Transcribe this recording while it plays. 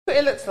what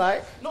it looks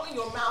like. Not in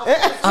your mouth.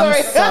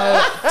 I'm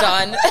so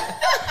done.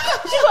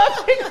 You got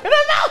a finger in her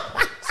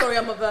mouth. Sorry,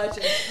 I'm a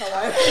virgin.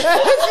 Hello.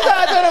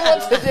 I don't know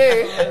what to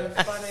do. So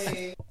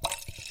funny.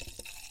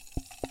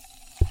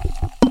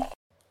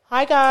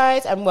 Hi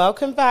guys, and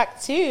welcome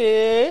back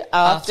to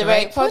After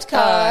Eight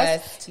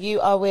Podcast. You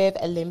are with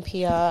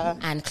Olympia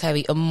And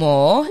Chloe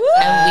Amore. And we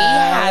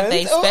have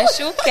a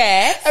special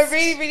guest. A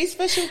really, really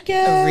special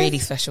guest. A really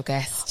special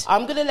guest.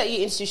 I'm going to let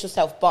you introduce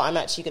yourself, but I'm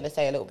actually going to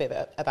say a little bit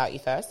about you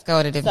first. Go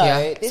on,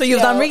 Olympia. So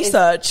you've done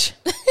research?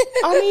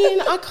 I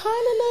mean, I kind of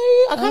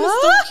know. I kind of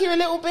stalk you a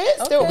little bit.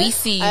 Still. We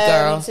see you,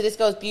 girl. So this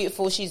girl's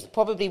beautiful. She's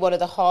probably one of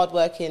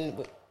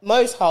the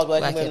most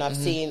hardworking women I've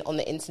seen on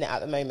the internet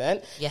at the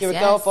moment. Yes, you're a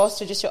girl boss,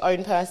 you're just your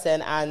own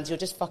person, and you're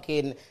just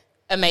fucking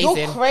amazing.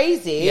 You're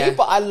crazy,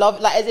 but I love,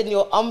 like, as in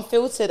you're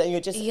unfiltered and you're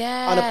just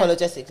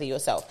unapologetically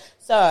yourself.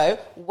 So,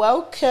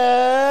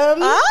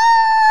 welcome.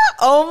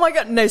 Oh my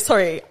God. No,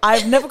 sorry.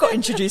 I've never got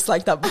introduced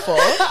like that before.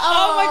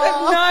 Oh my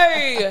God,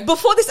 no.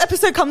 Before this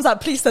episode comes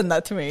out, please send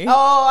that to me. Oh,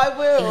 I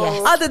will.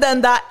 Yes. Other than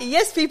that,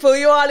 yes, people,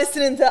 you are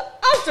listening to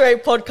After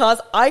Eight Podcast.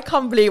 I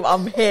can't believe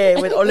I'm here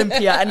with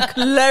Olympia and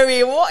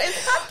Chloe. What is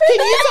happening?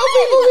 Can you tell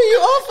people who you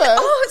are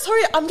first? Oh,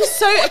 sorry. I'm just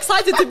so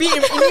excited to be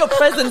in your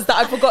presence that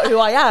I forgot who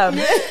I am.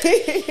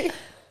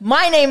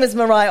 My name is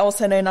Mariah,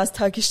 also known as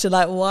Turkish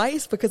Delight. Why?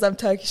 It's because I'm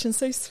Turkish and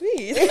so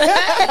sweet. Yes.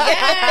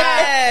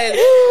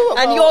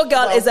 And your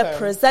girl is a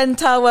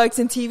presenter, works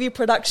in TV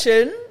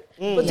production.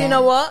 But do you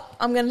know what?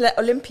 I'm going to let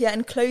Olympia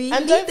and Chloe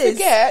And lead don't this.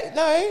 forget,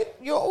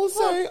 you're also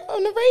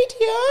on the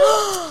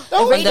radio.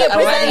 A radio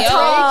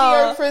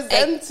Radio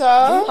presenter.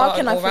 How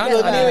can I all forget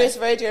Your that? newest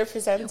radio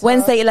presenter.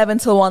 Wednesday 11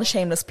 till 1,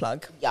 shameless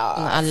plug. Yeah.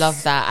 I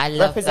love that. I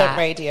love Represent that.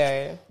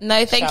 radio.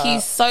 No, thank Shout you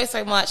out.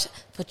 so much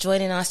for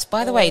joining us.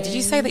 By the way, did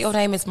you say that your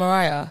name is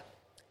Mariah?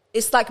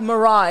 It's like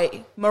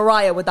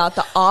Mariah without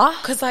the R.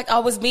 Because I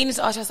was meaning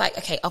to ask, I was like,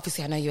 okay,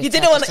 obviously I know you're. You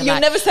didn't want. You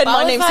never said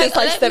my name since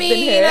I stepped in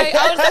here.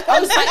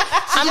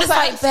 I'm just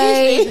like,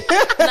 babe.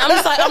 And I'm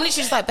literally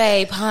just like,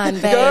 babe, hun,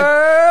 babe,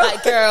 Girl.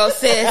 like, girl,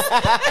 sis. And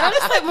I'm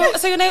just like,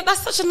 so your name?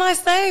 That's such a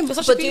nice name.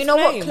 But do you know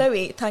what,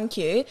 Chloe? Thank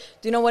you.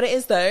 Do you know what it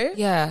is though?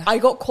 Yeah. I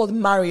got called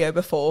Mario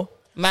before.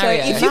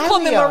 Mario. So if you call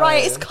me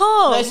Mariah, it's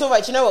calm. No, it's all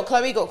right. Do you know what?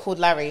 Chloe got called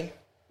Larry.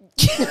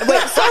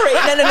 Wait, sorry.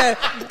 No.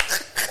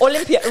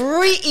 Olympia,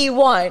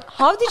 rewind.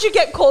 How did you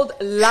get called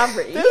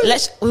Larry?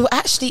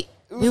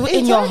 We were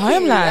in your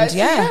homeland,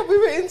 Yeah, we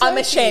were in Turkey. I'm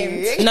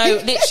ashamed. No,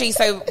 literally.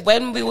 So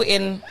when we were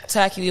in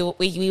Turkey,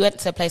 we went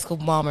to a place called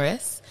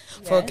Marmaris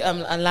for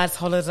a lad's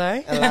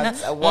holiday.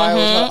 A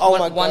wild. Oh my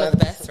God, one of the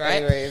best,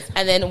 right? Anyways.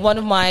 And then one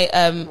of my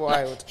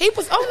Wild. he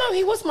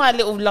was my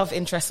little love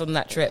interest on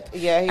that trip.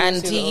 Yeah,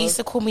 he used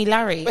to call me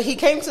Larry. But he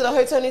came to the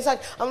hotel and he's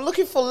like, "I'm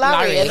looking for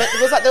Larry." And there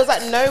was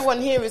like no one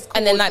here is called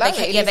And then, like, they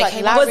Larry. came- He's like,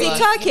 came- Larry, Was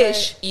he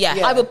Turkish?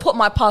 Yeah. I would put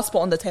my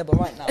passport on the table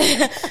right now.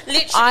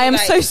 Literally, I am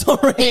so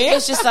sorry. It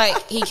was just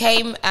like he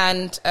came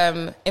and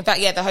in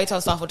fact, the hotel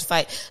staff were just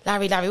like,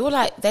 Larry. We were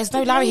like, there's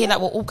no Larry here.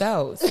 Like, we're all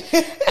girls.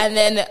 And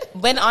then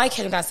when I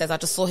came downstairs, I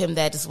just saw him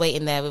there, just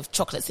waiting there with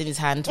chocolates in his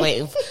hand,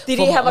 waiting. Did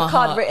for he have a my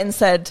card heart. written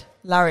said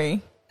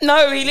Larry?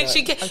 No, he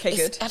literally came. Okay,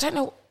 good. I don't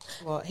know.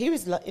 What? He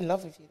was in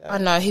love with you though. I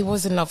know he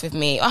was in love with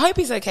me. I hope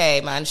he's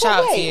okay, man.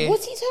 Shout out to you.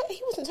 Was he?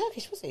 He wasn't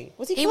Turkish, was he?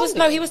 Was he? He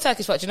was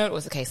Turkish, but do you know what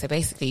was the case? So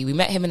basically, we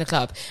met him in a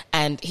club,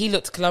 and he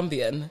looked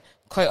Colombian,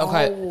 quote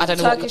unquote. I don't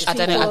know. Turkish I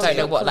don't know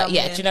people what. Like,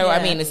 yeah, do you know what I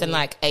Colombian, mean? It's in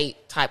like a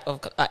type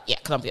of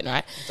Colombian,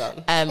 right? Done.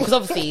 Because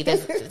obviously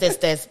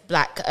there's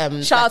black.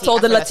 Shout out to all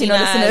the Latino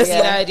listeners. You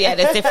know,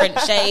 there's different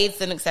shades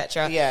and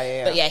etc.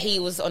 Yeah. But yeah, he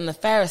was on the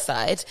fairer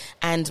side,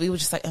 and we were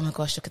just like, oh my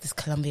gosh, look at this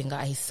Colombian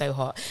guy, he's so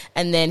hot.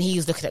 And then he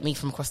was looking at me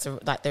from across the room.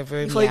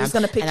 Before he was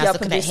gonna pick and you I was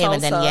up and looking at do him,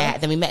 and salsa.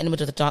 then we met in the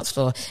middle of the dance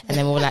floor, and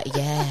then we were like,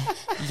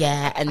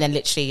 yeah, and then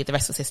literally the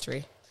rest was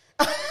history.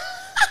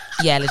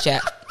 Yeah,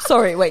 legit.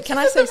 Sorry, wait, can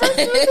I say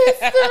something?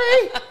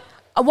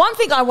 One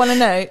thing I want to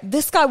know,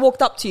 this guy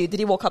walked up to you. Did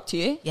he walk up to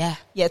you? Yeah.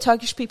 Yeah,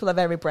 Turkish people are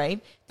very brave.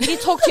 Did he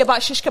talk to you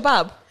about shish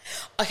kebab?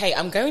 Okay,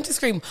 I'm going to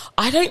scream.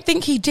 I don't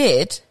think he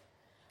did.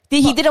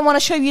 He didn't want to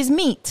show you his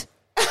meat?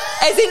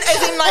 As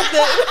in like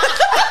the...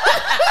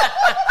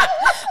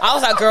 I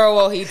was like, girl,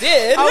 well, he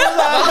did.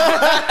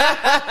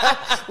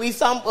 We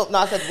sampled. No,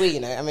 I said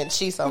we. I mean,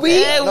 she sampled.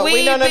 We, No.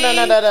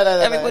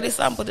 Everybody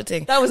sampled the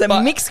thing. That was a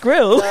mixed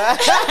grill.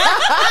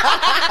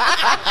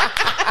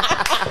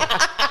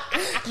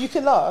 You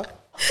can laugh.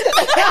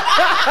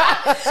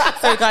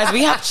 So, guys,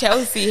 we have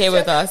Chelsea here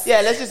with us.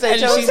 Yeah, let's just say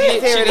and Chelsea she's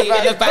literally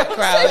in the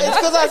background. It's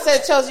because I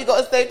said, Chelsea, you got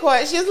to stay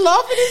quiet. She's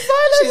laughing in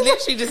silence. She's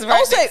literally just right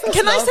Also, next to us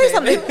can I say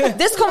laughing. something?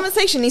 This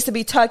conversation needs to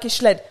be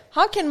Turkish-led.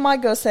 How can my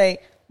girl say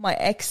my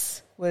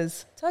ex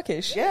was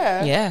Turkish?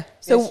 Yeah. Yeah.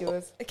 So, Yes, she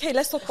was. okay,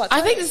 let's talk about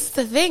I think this is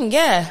the thing,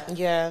 yeah.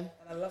 Yeah.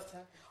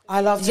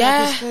 I love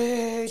Turkish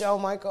food. Oh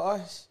my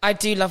gosh. I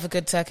do love a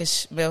good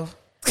Turkish meal.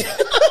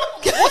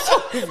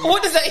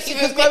 What does that even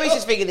Because mean? Chloe's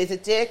just thinking, is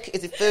it dick?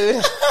 Is it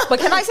food? But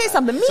can I say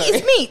something? Meat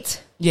is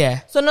meat.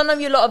 Yeah. So none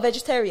of you lot are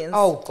vegetarians.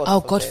 Oh,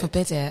 God God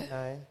forbid it.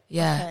 No.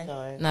 Yeah.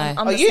 No. No. I'm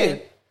Are the you? same.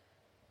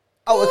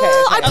 Oh,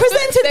 okay. I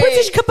presented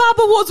British Kebab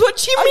Awards. What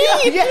do you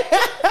mean? Yeah.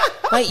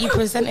 Wait, you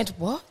presented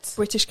what?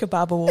 British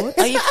Kebab Awards.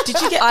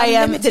 Did you get I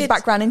unlimited? did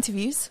background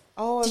interviews.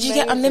 Oh, Did you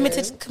get amazing.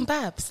 unlimited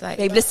kebabs? Like,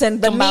 Babe, listen,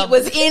 the Kebab. meat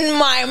was in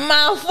my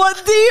mouth.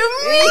 What do you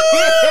mean? What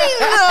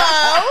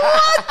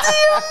do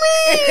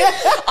you mean?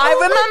 I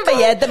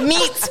remember, the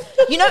meat,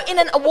 you know, in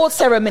an award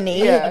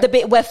ceremony, the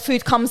bit where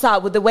food comes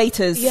out with the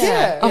waiters.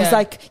 Yeah. I was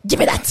like, give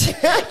me that.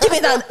 Give me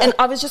that. And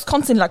I was just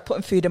constantly like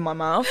putting food in my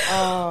mouth.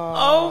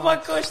 oh my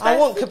gosh, I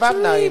want kebab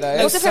now, you know.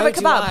 What's your favourite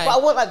kebab? But I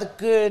want like the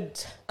good.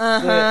 Good.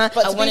 But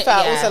to be fair,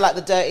 I also like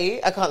the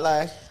dirty. I can't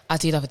lie. I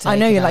do love a dirty I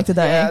know you kebab. like the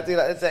dirty. Yeah, I do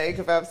like the dirty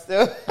kebab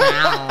still.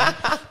 Wow.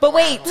 But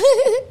wait,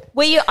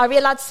 are we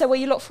allowed to say where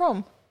you lot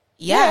from?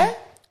 Yeah.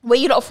 Where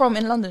you lot from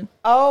in London?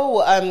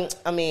 Oh,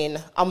 I mean,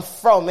 I'm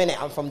from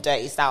innit. I'm from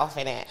Dirty South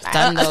innit. Like,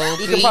 Dunno,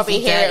 you can probably greasy,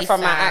 hear it dirty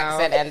from my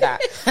South. accent and that.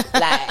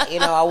 Like, you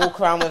know, I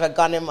walk around with a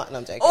gun in my. No,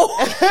 I'm joking.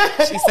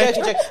 She's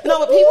joking. No,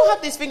 but people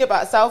have this thing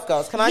about South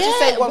girls. Can I just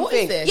say one what is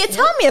thing? this? Yeah,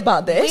 tell me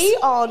about this. We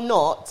are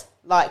not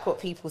like what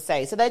people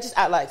say. So they just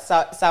act like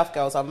South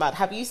girls are mad.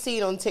 Have you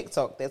seen on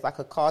TikTok, there's like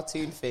a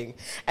cartoon thing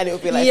and it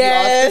would be like, you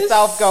ask a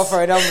South girl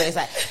for a number, it's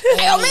like,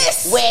 hey,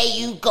 miss. where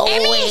you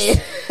going?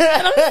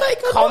 And I'm just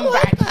like, come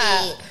back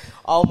here.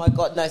 Oh my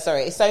God, no,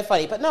 sorry. It's so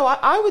funny. But no,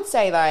 I would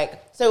say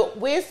like, so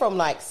we're from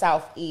like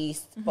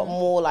Southeast, but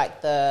more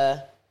like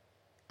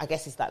I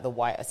guess it's like the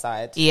whiter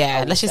side.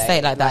 Yeah, let's just say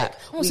it like that.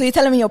 So you're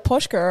telling me you're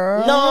posh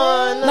girl?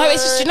 No,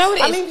 it's just, you know what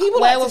it I is? mean, people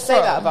Where like we're to say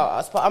from. that about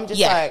us, but I'm just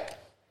Yeah. like,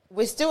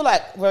 we're still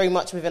like very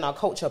much within our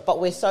culture, but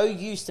we're so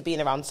used to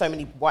being around so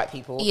many white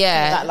people.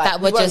 Yeah, that like that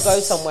we we're won't just- go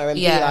somewhere and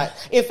yeah. be like.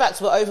 In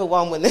fact, we're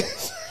overwhelmed when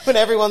when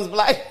everyone's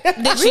black.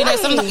 Literally, no,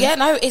 sometimes, yeah,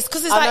 no, it's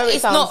because it's I like know it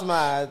it's sounds not.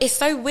 mad. It's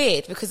so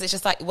weird because it's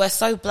just like we're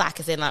so black,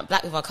 as in like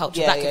black with our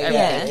culture, Yeah, black with yeah,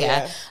 everything.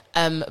 yeah, Yeah.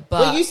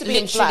 But We're used to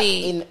being black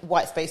literally, in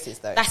white spaces,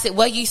 though. that's it.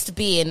 We're used to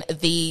being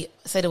the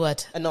say the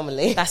word.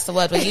 Anomaly. That's the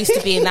word. We're used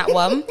to being that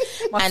one.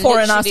 My And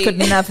foreign ass literally-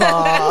 could never.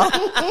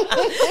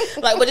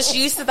 like we're just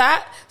used to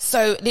that.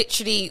 So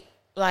literally,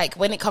 like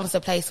when it comes to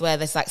a place where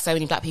there's like so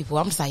many black people,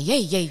 I'm just like,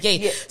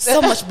 yay.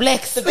 So much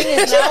blacks. The thing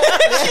is now,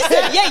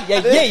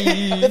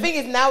 yeah. the thing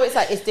is now it's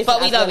like it's different.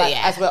 But we as love we're, it, like,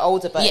 yeah. as we're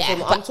older. But Yeah, I'm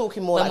but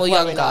talking more when like we're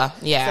growing younger, up.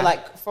 yeah. So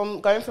like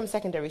from going from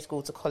secondary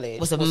school to college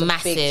Was a big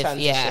massive, transition.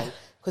 yeah.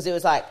 Because it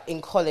was like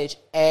in college,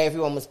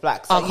 everyone was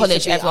black. So Our it used to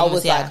college, be- everyone I was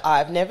was, yeah. like,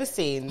 I've never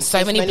seen So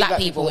this many black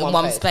people in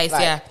one place,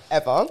 like, yeah.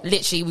 ever.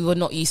 Literally, we were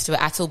not used to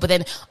it at all. But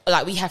then,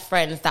 like, we have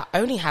friends that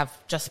only have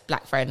just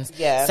black friends.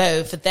 Yeah.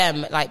 So for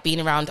them, like, being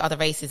around other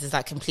races is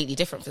like completely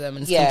different for them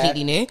and it's Yeah.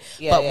 completely new.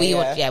 Yeah, but we're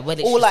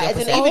literally or like just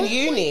the as in opposite.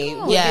 even uni,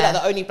 we'd be Yeah.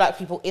 like the only black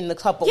people in the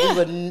club, but Yeah. we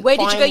were. Where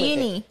did you fine go with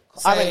uni? it. I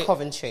So- went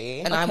Coventry.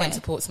 And I Okay. went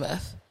to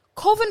Portsmouth.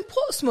 Coven,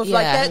 Portsmouth,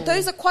 Yeah. like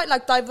those are quite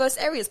like diverse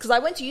areas because I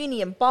went to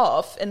uni in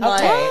Bath and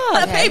like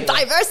Okay. babe,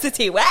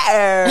 diversity where?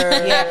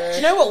 Yeah, do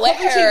you know what? Where?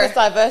 Coventry was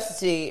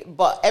diversity,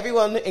 but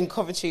everyone in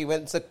Coventry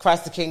went to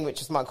Christ the King, which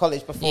was my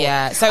college before.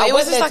 Yeah, so I it went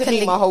was just there like to a meet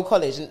link- my whole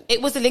college. And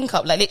It was a link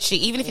up, like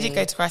literally, even if you didn't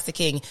go to Christ the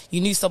King,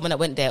 you knew someone that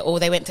went there, or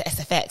they went to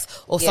SFX,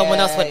 or someone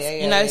else went, yeah,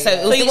 you know, yeah, so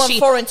yeah. it was So you weren't literally-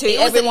 foreign to it was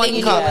a everyone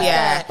link you up, knew.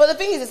 yeah. But the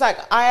thing is, it's like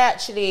I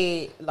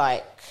actually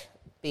like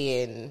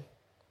being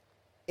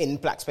in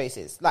black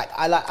spaces. Like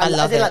I love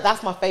as in, it. like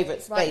that's my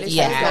favorite space. Rightly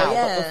so, now.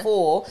 yeah. But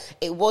before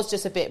it was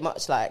just a bit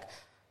much like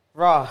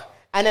rah.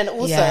 And then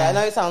also, Yeah. I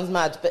know it sounds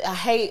mad, but I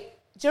hate.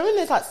 Do you know when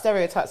there's like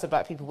stereotypes of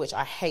black people, which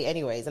I hate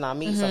anyways, and I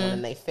meet someone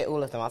and they fit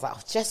all of them? I was like, oh,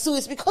 Jessu,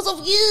 it's because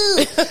of you.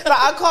 Like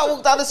I can't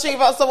walk down the street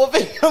without someone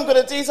thinking I'm going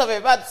to do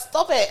something bad.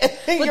 Stop it.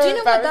 But do you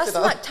know what that's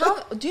embarrassing like?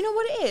 us. Do you know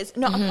what it is?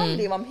 No, I can't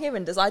believe I'm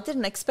hearing this. I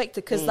didn't expect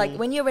it because, like,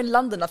 when you're in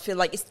London, I feel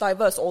like it's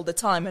diverse all the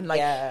time and like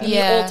Yeah. you meet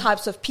Yeah. all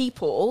types of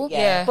people.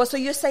 Yeah. But so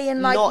you're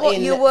saying like Not what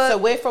in, you were? So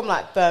we're from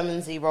like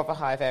Bermondsey,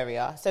 Rotherhithe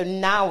area. So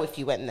now, if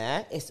you went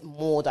there, it's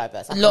more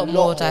diverse. Like, A lot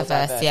more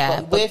diverse, yeah.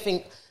 But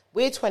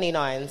we're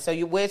 29,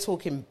 so we're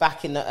talking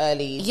back in the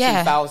early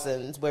Yeah.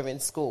 2000s. We're in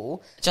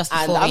school, Just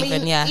and before I mean,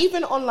 even, yeah.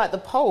 even on like the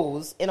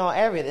polls in our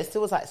area, there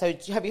still was like. So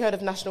have you heard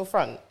of National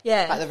Front?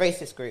 Yeah. like the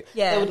racist group.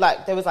 Yeah.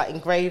 there was like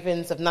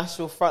engravings of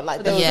National Front, like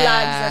the there was, Yeah.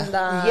 flags and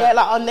that. yeah,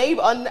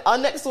 like our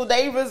next door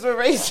neighbours were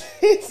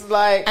racist,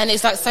 like. And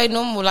it's like so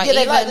normal, like yeah,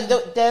 they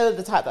even they're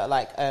the type that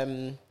like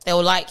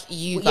they'll like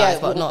you guys,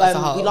 but not as a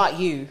whole. we like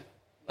you.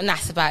 And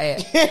that's about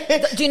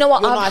it. Do you know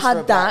what? You're I've nice for a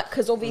had black. that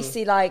because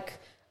obviously, like,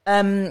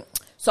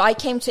 so I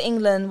came to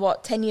England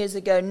 10 years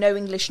ago. No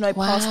English, no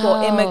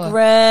passport,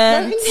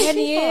 immigrant. 10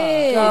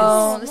 years.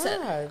 Girl,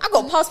 listen, mad. I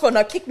got a passport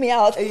now. Kick me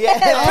out. Yeah.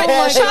 Oh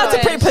my Shout out to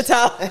gosh. Prit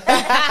Patel.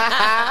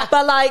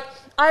 But like,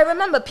 I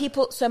remember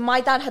people. So my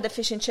dad had a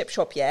fish and chip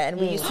shop, yeah, and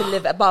we used to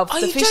live above Are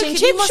the you fish joking?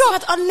 and You chip must shop.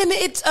 have had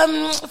unlimited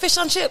fish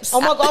and chips.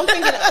 Oh my god, I'm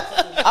thinking.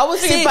 I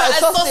was thinking about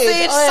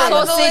sausage.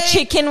 sausage, Sausage,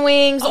 chicken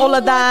wings, all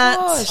of my that.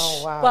 gosh.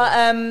 Oh wow.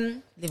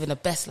 But Living the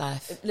best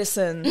life.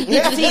 listen,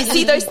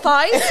 see those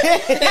thighs? You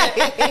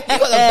got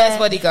the best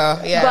body, girl.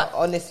 Yeah. But-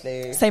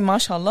 honestly, Say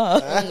mashallah.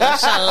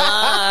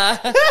 Mashallah.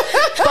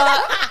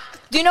 But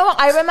do you know what?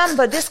 I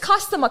remember this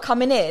customer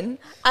coming in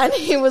and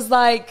he was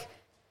like,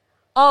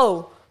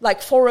 oh,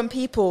 like foreign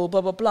people,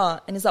 blah, blah, blah.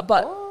 And he's like,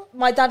 but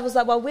my dad was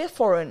like, well, we're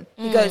foreign.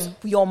 He goes,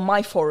 you're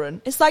my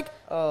foreign. It's like,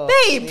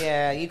 babe.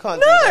 Yeah, you can't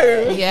No.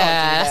 do that.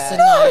 Yeah, That's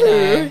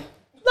no.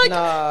 Like,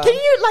 No. can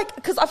you, like,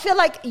 because I feel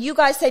like you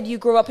guys said you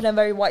grew up in a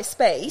very white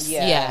space.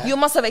 Yeah. You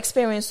must have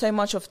experienced so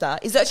much of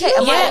that. Is it okay?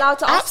 Yeah. Am I allowed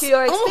to ask you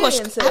your Oh my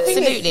gosh, experiences?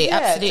 absolutely,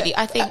 absolutely.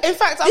 I think In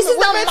fact, This is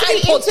not meant to my be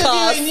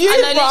podcast. interviewing you,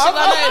 I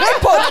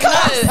know,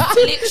 bruv.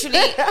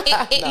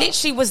 literally, it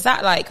literally was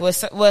that like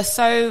we're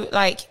so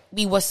like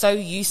we were so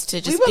used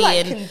to just We were,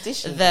 like, being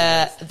conditioned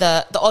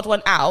the odd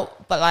one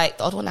out, but like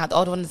the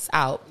odd one's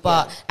out,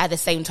 but at the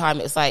same time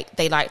it was like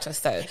they liked us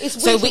though.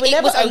 It's so weird, you were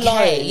it was never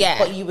okay, alone, yeah.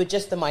 but you were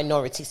just the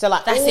minority. So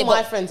like That's all it,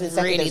 my but friends in really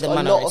secondary the school, a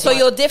lot minority. of So my-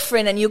 you're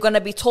different and you're going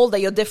to be told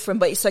that you're different,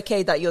 but it's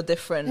okay that you're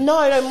different.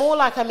 No, more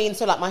like, I mean,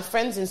 so like my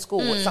friends in school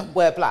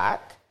were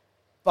black,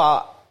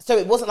 but so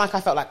it wasn't like I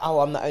felt like, oh,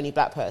 I'm the only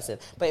black person,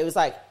 but it was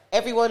like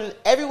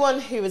everyone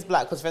who was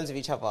black was friends with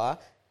each other.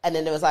 And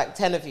then there was like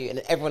 10 of you, and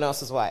everyone else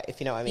was white, if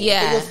you know what I mean.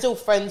 Yeah. But you're still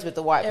friends with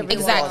the white people.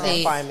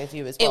 Exactly. Fine with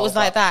you as well. It was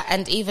like that.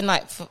 And even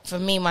like for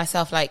me,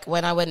 myself, like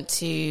when I went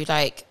to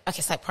like, I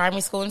guess like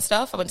primary school and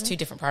stuff, I went to 2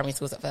 different primary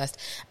schools at first.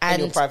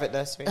 And your private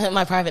nursery.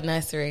 my private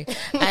nursery.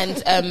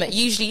 And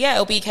usually, yeah,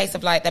 it'll be a case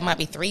of like, there might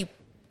be 3,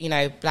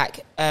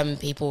 black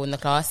people in the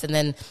class, and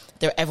then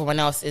everyone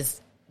else is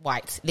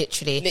white,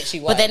 literally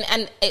Literally white. But then,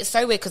 and it's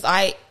so weird because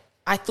I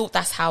thought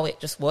that's how it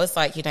just was,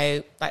 like,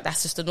 like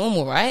that's just the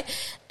normal, right?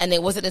 And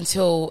it wasn't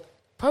until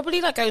probably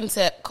like going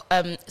to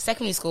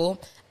secondary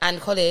school and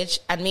college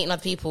and meeting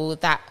other people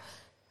that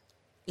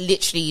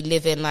literally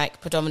live in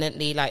like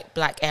predominantly like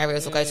black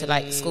areas or go to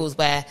like schools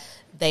where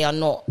they are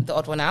not the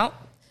odd one out.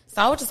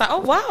 So I was just like, oh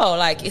wow,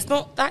 like it's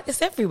not that,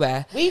 it's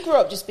everywhere. We grew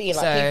up just being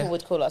like, So- people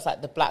would call us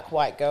like the black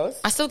white girls.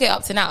 I still get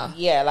up to now.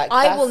 Yeah, like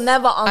I that's- will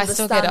never I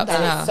still understand get up to that.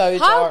 now. So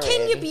How jarring.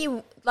 can you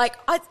be like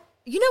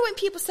you know when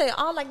people say,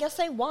 "Oh, like you're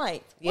so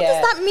white." What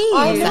Yeah. does that mean?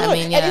 I does know. that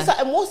mean? Yeah. And it's like,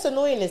 and what's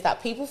annoying is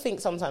that people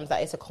think sometimes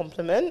that it's a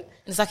compliment.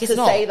 It's like, it's to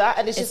not. say that,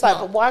 and it's just It's like,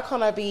 not. but why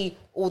can't I be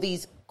all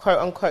these quote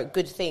unquote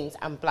good things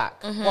and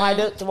black? Why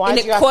don't? Why And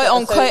do it you have quote to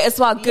unquote as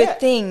well, good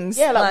things,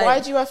 Yeah, like, like- why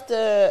do you have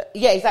to?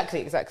 Yeah,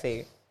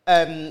 exactly.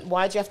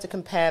 Why do you have to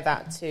compare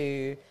that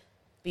to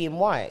being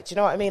white? Do you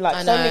know what I mean? Like,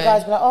 I so many know.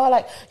 guys be like, oh,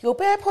 like, you're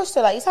bare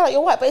posture, like, you sound like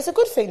you're white, but it's a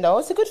good thing, though.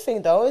 It's a good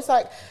thing, though. It's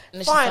like,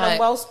 And it's fine, just like- I'm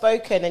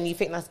well-spoken, and you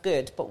think that's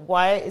good, but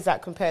why is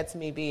that compared to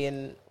me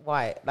being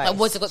white? Like,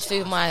 what's it got to do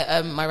with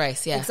my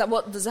race? Yeah. Exactly.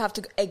 What does it have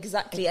to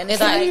exactly? And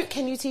it's It's like, like-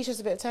 Can you teach us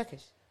a bit of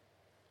Turkish?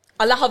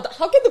 I love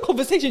how can the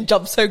conversation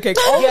jump so quick?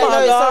 Oh Yeah,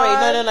 my no, God.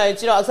 sorry, no.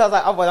 Do you know what? So I was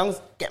like, oh, well, I'm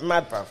just getting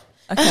mad, bro.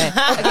 Okay,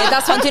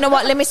 that's fine. Do you know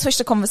what? Let me switch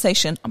the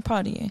conversation. I'm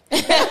proud of you.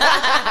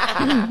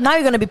 Now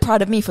you're going to be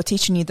proud of me for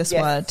teaching you this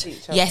word.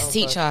 Teach us. Yes, Oh,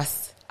 teach God.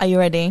 us. Are you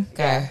ready?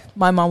 Go.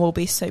 My mom will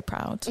be so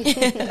proud.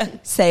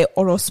 Say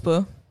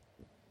orospu.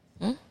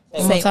 One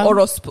Say more time.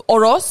 orospu.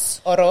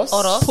 Oros. Oros.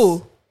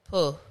 Pu.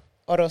 Puh.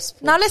 Oros.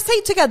 Now let's say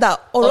it together.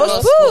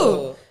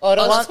 Orospu. Orospu.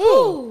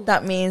 Orospu.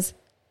 That means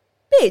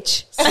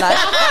bitch. Like,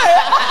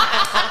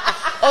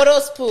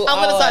 Orospu. I'm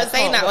gonna start I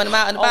saying can't that when I'm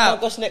out and about. Oh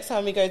my gosh, next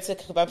time we go to a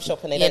kebab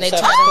shop and they Yeah, don't they serve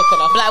try us to- quick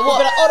enough. Be like, what? We'll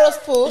be like,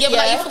 Orospu. Yeah, but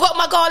like, you forgot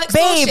my garlic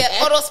sauce Babe. shit.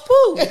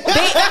 Orospu.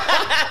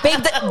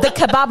 babe, the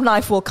kebab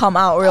knife will come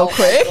out real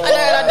quick.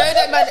 I know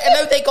that man. I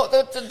know they got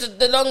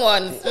the long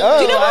ones. Oh,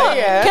 Do you know what?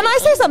 yeah. Can I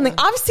say something?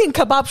 I've seen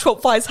kebab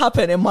shop fights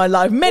happen in my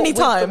life many With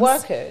the times.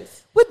 workers.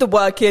 With the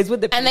workers, with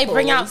the people. And they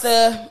bring out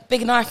the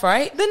big knife,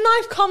 right? the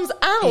knife comes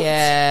out.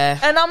 Yeah.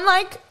 And I'm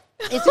like,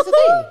 Is this a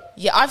thing?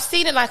 Yeah, I've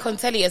seen it like on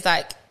telly as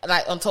like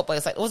on Top Boy.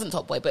 It's like, it wasn't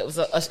Top Boy, but it was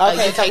a Okay,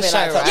 UK something show,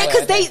 like Top right? yeah, Boy.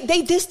 because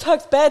they diss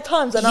Turks bare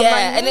times. And I'm Yeah,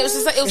 like, and it was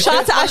just like, it was Shout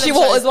out to one of Ashley them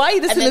Waters. shows. Why are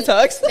you And dissing the then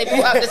Turks? They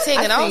brought up the thing,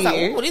 and I was see like,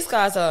 you. oh, these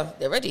guys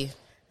they're ready.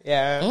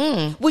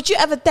 Yeah. Would you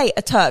ever date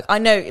a Turk? I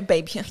know,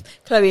 babe.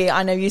 Chloe,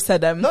 I know you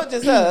said Not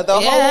just her, the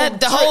All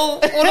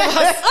of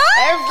us.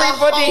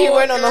 everybody who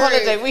went on the crew.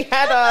 holiday, we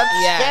had our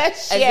Yeah,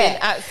 yes, as yeah. in,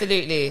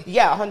 absolutely.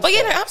 Yeah, 100%. But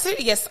yeah, no,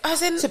 absolutely, yes.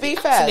 As in, To be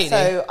fair, absolutely.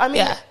 so I mean,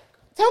 yeah.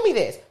 tell me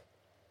this: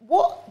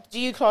 what do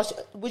you class?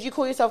 Would you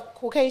call yourself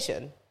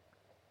Caucasian?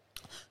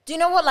 Do you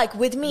know what? Like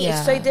with me,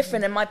 it's so Yeah.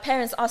 different. And my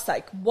parents asked,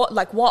 like, what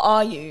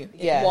are you?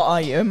 Yeah. What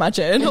are you?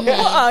 Imagine. What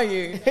are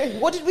you?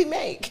 What did we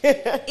make?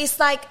 It's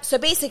like, so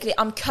basically,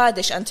 I'm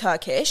Kurdish and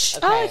Turkish.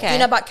 Oh, okay. Do you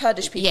know about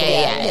Kurdish people?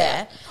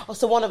 Yeah. Oh,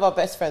 so one of our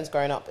best friends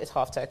growing up is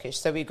half Turkish,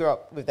 so we grew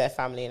up with their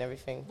family and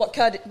everything. What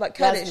Kurdish?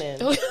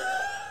 Yasmin.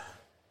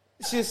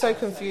 She was so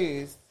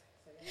confused.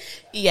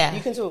 Yeah.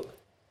 You can talk.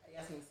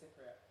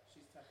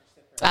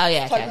 Oh,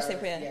 yeah. Okay. Turkish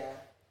Cypriot. Yeah,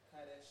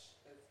 Kurdish,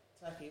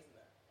 Turkey,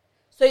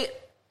 So, isn't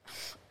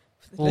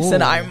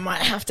listen, I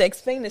might have to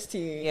explain this to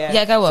you. Yeah.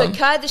 Yeah, go So on.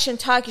 Kurdish and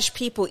Turkish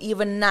people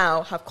even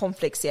now have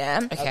conflicts, yeah?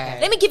 Okay.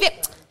 Let me give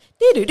it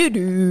history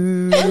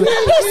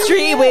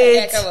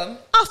with Yeah, go on.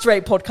 After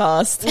Eight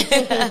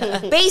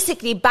podcast.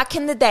 Basically, back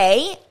in the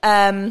day,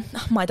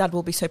 my dad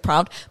will be so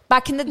proud.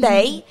 Back in the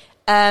day,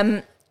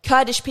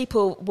 Kurdish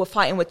people were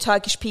fighting with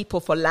Turkish people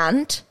for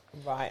land.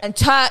 Right. And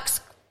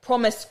Turks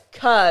promised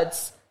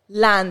Kurds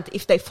land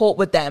if they fought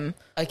with them.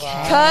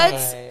 Okay.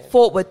 Kurds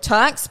fought with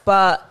Turks,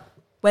 but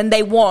when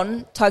they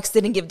won, Turks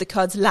didn't give the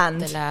Kurds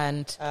land. The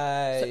land.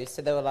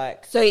 So they were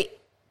like... So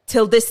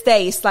till this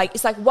day, it's like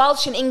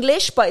Welsh and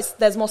English, but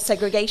there's more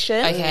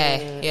segregation.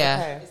 Okay, yeah.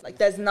 Okay. It's like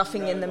there's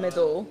nothing in the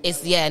middle.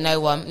 It's, no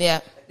one, yeah.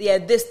 Yeah,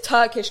 this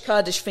Turkish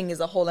Kurdish thing is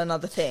a whole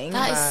another thing.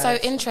 That is so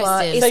interesting.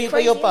 But So it's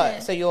crazy, you're isn't both.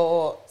 it? So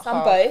you're...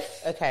 Some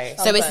both. Okay.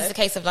 So is this a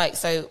case of like,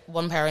 so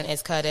one parent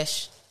is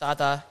Kurdish, the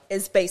other...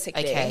 Is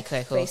basically. Okay,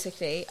 cool.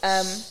 Basically.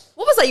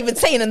 What was I even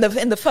saying in the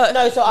first?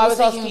 No, so I was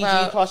thinking asking,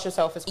 do you class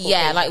yourself as Caucasian?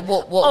 Yeah, like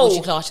what would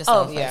you class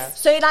yourself as? Yeah.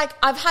 So like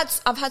I've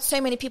had so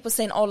many people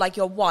saying, "Oh, like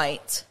you're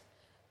white,"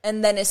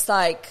 and then it's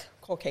like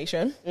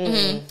Caucasian.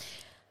 Mm-hmm.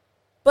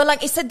 But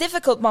like it's a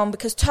difficult one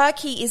because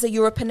Turkey is a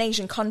European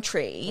Asian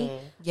country,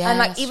 Yeah, and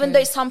like that's even true.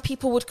 though some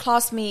people would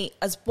class me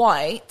as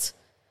white,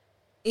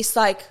 it's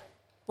like,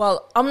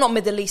 well, I'm not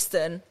Middle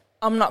Eastern.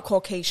 I'm not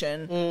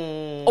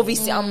Caucasian.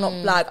 Obviously, I'm not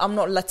black. I'm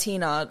not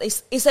Latina.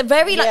 It's a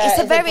very it's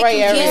a very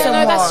grey area. confusing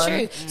Yeah, no, that's one.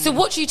 true. So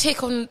what do you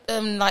tick on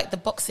like the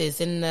boxes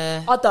in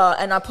the... Other,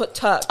 and I put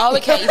Turk. Oh,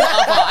 okay. You put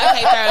other.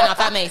 Okay, fair enough.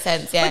 That makes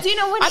sense, yeah. But do you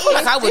know when I it feel is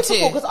like I would too.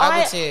 Difficult, I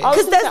would too.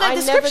 Because there's no I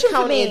description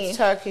never for me. counted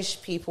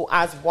Turkish people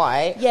as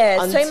white. Yeah,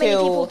 so many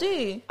until- people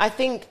do. I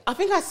think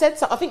I said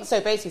so. I think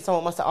so. Basically,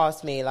 someone must have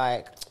asked me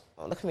like,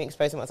 oh, look at me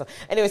exposing myself.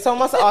 Anyway, someone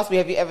must have asked me,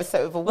 "Have you ever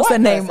slept with a What's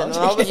white their name? person?"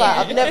 And I was like,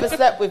 "I've never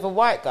slept with a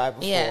white guy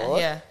before."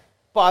 Yeah.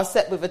 But I've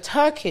slept with a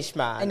Turkish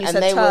man, And you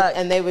said they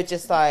Turk. were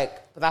just like,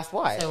 "But that's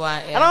white." So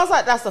white, yeah. And I was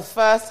like, "That's the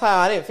first time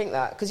I didn't think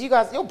that because you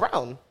guys, you're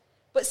brown.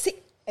 But see,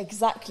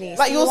 exactly.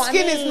 Like See your what I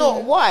skin is mean?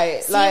 not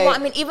white. See like what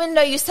I mean? Even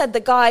though you said the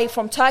guy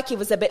from Turkey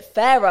was a bit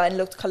fairer and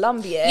looked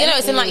Colombian. You know,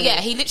 it's in like,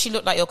 he literally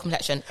looked like your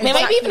complexion. I mean,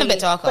 maybe even a bit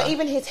darker. But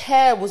even his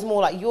hair was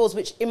more like yours,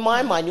 which in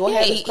my mind, your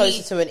hair Yeah, is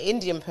closer to an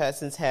Indian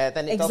person's hair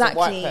than it does a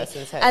white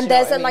person's hair. And Do you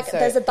know there's what I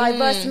mean? there's a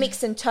diverse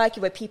mix in Turkey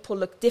where people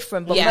look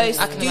different, but Yeah, most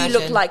I can do imagine.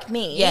 look like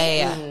me.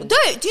 Yeah. Do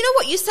you know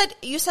what you said?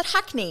 You said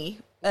Hackney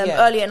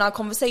Yeah. earlier in our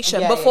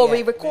conversation Yeah, before yeah, we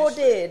yeah.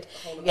 recorded.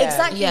 Yeah.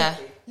 Exactly. Yeah.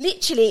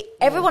 Literally,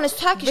 everyone is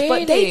Turkish,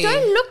 but they Really?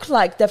 don't look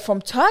like they're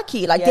from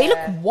Turkey. Like they look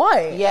Yeah.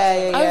 white.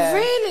 Yeah. Oh,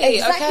 really?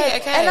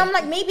 Exactly. Okay. And I'm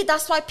like, maybe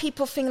that's why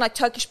people think like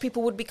Turkish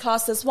people would be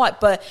classed as white.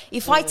 But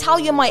if I tell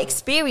you my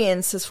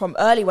experiences from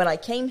early when I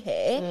came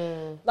here,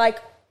 like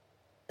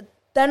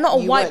they're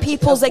not You white weren't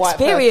people's a white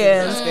person's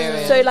experience.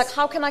 experience. So like,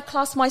 how can I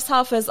class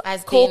myself as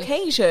being-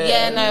 Caucasian?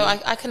 Yeah, no,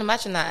 I can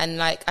imagine that. And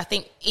like, I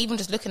think even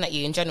just looking at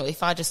you in general,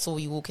 if I just saw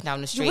you walking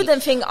down the street,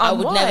 wouldn't think I I'm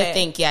would white. never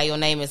think, your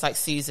name is like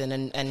Susan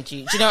and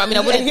you. Do you know what I mean?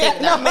 I wouldn't think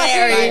that. no,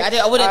 Mary.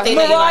 I wouldn't think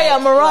Mariah.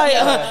 Mariah, Is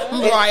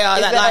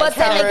that that like But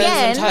then carrots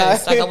again- and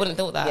toast. Like I wouldn't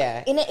have thought that.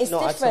 Yeah. In it, it's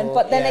Not at different. all,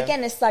 But then yeah.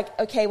 again, it's like,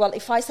 okay, well,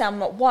 if I say I'm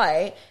not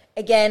white,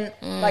 again,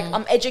 like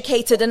I'm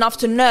educated enough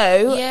to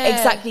know Yeah.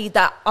 exactly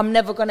that I'm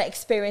never going to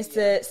experience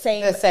the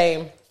same The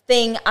same.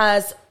 thing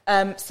as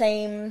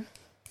same.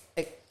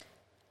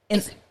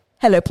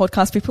 Hello,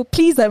 podcast people.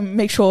 Please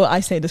make sure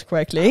I say this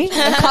correctly.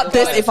 And cut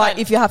this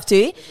if you have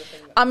to.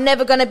 I'm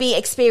never going to be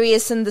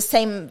experiencing the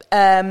same.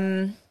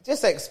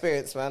 Just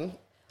experience, man.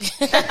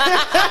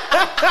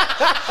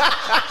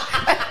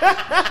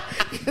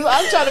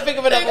 I'm trying to think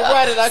of another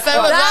word and I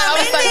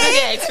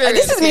can't. experience.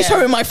 This is me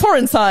showing my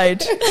foreign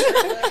side.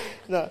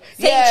 No.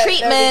 Same Yeah,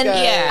 treatment there we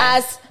go. Yeah.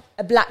 as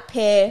a black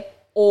peer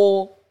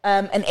or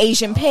an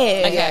Asian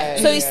peer. Okay.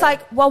 So it's like,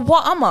 well,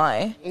 what am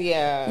I?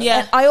 Yeah.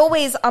 Yeah.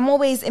 I'm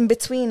always in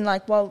between.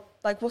 Like, well,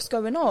 like what's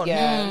going on?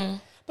 Yeah.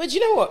 But you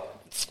know what?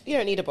 You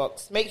don't need a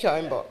box. Make your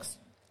own box.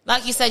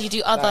 Like you said, you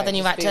do other Like, than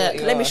you just act be what Turk.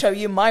 you Let me are. show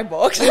you my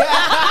box. Let's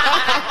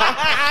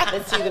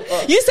see the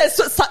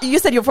box. You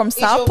said you're from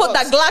South. your Put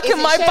box- that Glock is in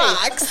it my shaved?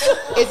 bags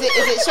Is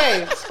it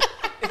shaved?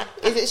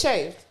 Is it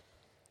shaved?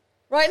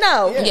 right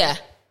now. Yeah.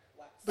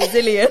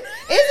 Brazilian. Is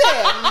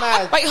it?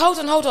 Man. Wait, hold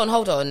on.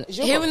 Is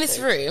your Who box in this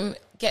shaved? room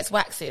gets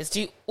waxes?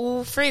 Do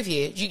all three of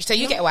you? So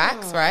you get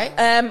wax, right?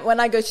 When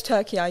I go to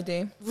Turkey, I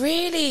do.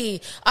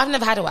 Really? I've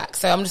never had a wax,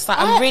 so I'm just like,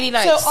 I'm really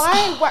like... So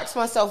I waxed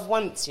myself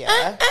once,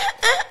 yeah.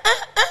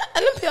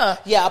 Olympia.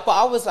 Yeah, but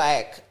I was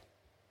like,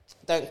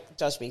 don't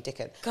judge me,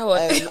 dickhead. Go on.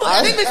 I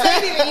didn't say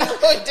anything. You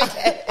thought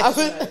dickhead.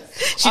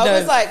 I knows.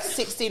 was like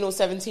 16 or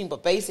 17,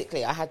 but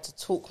basically I had to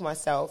talk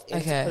myself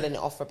into Okay. pulling it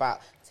off for about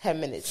 10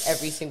 minutes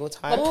every single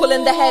time. But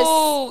pulling the hairs.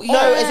 Oh,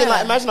 No, as in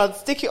like, imagine I'd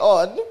stick it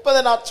on, but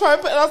then I'd try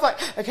and put it, and I was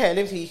like, okay,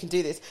 Olympia, you can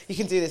do this. You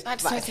can do this. That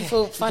just Like, makes me okay,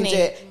 feel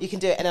funny. You can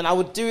do it. And then I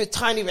would do it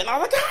tiny bit, and I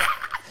was like,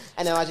 ah!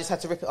 And then I just had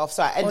to rip it off.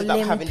 So I ended up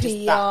having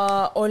just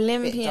that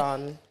Olympia. bit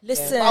done.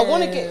 Listen. Yeah. But I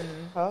want to get...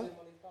 Huh?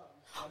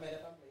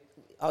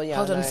 Oh, yeah.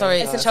 Hold on, no.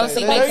 sorry. No, Chelsea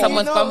no, made no,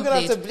 someone's you know bum, I'm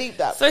going to please. have to bleep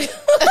that. So,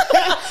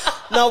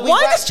 No, we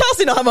Why waxed- does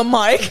Chelsea not have a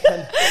mic?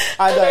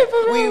 I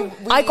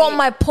know. We I got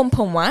my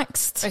pom-pom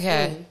waxed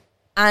okay.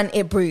 and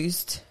it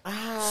bruised.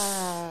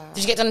 Ah.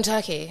 Did you get done in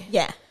Turkey?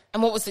 Yeah.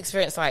 And what was the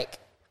experience like?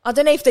 I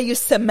don't know if they use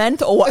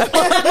cement or whatever.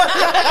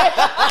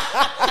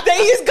 They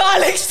use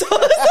garlic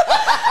sauce.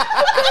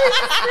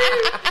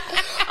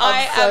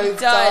 I am so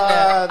done.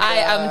 done. I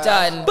am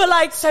done. But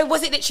like, So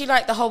was it literally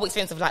like the whole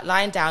experience of like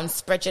lying down,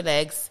 spread your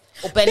legs,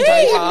 or bend You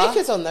put over?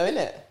 knickers on though,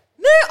 innit?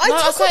 No, I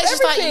took off it's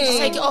just like you everything. just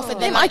take it off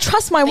and then I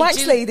trust my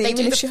wax lady. They even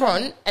do if the she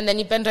front and then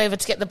you bend over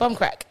to get the bum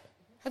crack.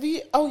 Have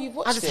you? Oh, you've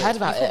watched it. I just heard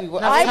about it.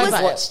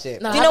 I watched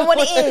it. No, Do you know what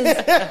it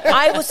is?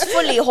 I was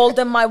fully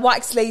holding my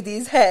wax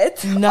lady's head.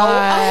 No.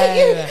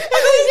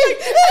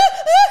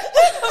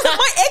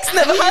 My ex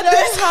never had You know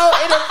this.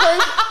 how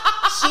inappropriate.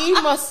 She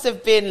must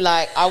have been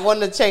like, I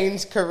want to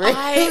change career. No.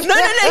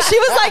 She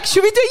was like,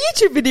 should we do a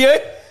YouTube video?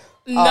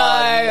 No,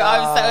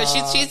 I'm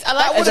so she's. I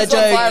like That would have As a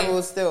gone joke.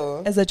 viral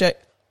still. As a joke.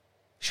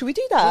 Should we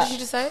do What that? did you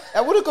just say?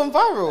 That would have gone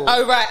viral.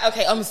 Oh right,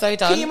 okay, I'm so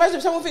done. Can you imagine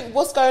if someone think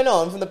what's going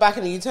on from the back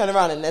and then you turn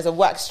around and there's a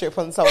wax strip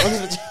on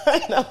someone's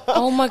vagina?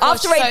 Oh my god!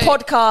 After a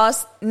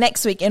podcast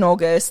next week in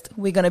August,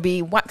 we're going to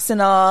be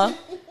waxing our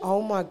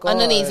Oh my god!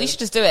 underneath, we should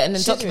just do it and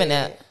then document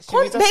it.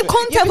 Make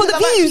content for the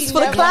views, for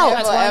the clout.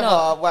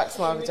 Ever wax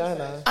my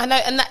vagina. I know,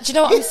 and that, do you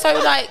know what? I'm so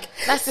like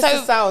that's Just so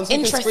the sounds. We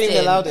can interesting. scream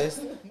the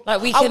loudest. Like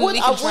we I can, would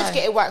we can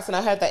get it waxed, and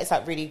I heard that it's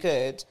like really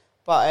good.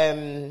 But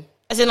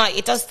as in like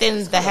it does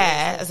thin the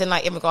hair, as in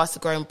like in regards to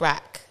growing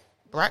back.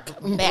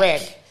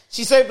 break.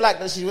 She's so black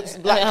that she looks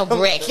black. Oh,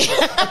 brick.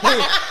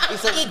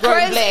 It's like It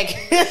growing grows-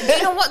 black. Do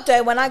you know what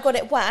though? When I got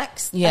it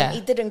waxed, Yeah.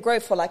 it didn't grow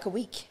for like a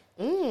week.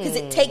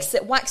 Because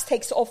wax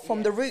takes it off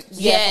from the roots.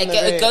 Yeah, from the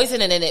it root. goes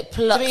in and then it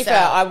plucks To be fair,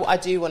 out. I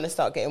do want to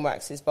start getting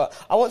waxes, but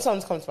I want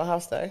someone to come to my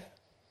house though.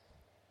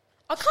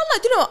 I can't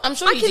like, do you know what? I'm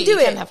sure I you can do. do You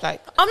it. can have,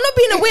 like- I'm not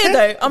being a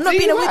weirdo. I'm not Do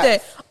being you a weirdo.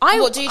 wax?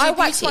 What, do you do I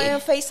wax beauty? my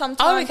own face sometimes.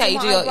 Oh, okay, do you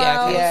my do your-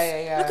 yeah, eyebrows.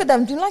 Yeah. Look at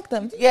them. Do you like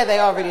them? Yeah, they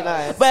are really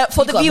nice. But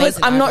for You've the got viewers,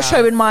 amazing I'm not eyebrows.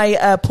 showing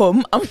my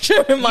pum. I'm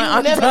showing my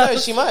You never eyebrows.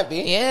 know, she might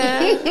be.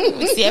 Yeah,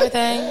 we see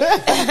everything.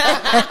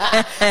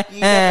 You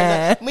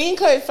never know. Me and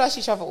Chloe flash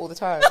each other all the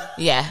time.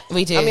 Yeah,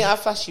 we do. I mean, I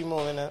flash you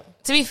more, innit?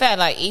 To be fair,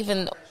 like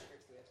even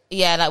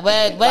like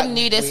when Like,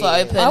 nudists were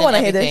weird. open I and wanna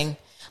hear everything.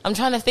 I'm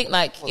trying to think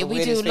like What, the we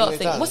do a weirdest lot thing of we've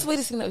things. done? What's the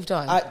weirdest thing that we've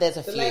done? There's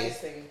a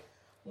few.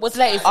 What's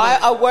the latest?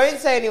 I won't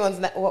say anyone's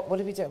name. What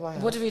did we do at my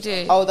house? What did we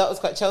do? Oh, that was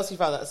quite. Chelsea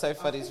found that so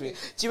funny. Do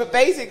you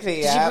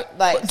basically? Yeah,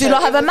 like. Do you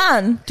not have a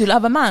man? Do you not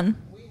have a man?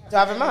 Do I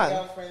have a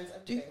man?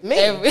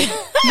 Me?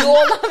 You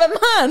all have a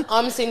man.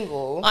 I'm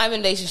single. I'm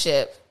in a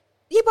relationship.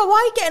 Yeah, but why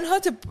are you getting her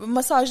to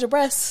massage the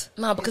breasts?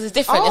 No, because it's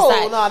different. Oh, it's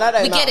like, no, that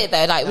don't we get matter. it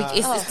though. Like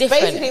it's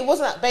different. Basically, it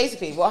wasn't.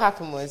 Basically, what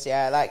happened was,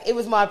 yeah, like it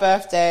was my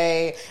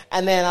birthday,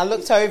 and then I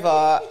looked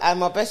over, and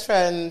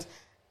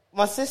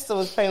my sister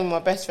was playing with my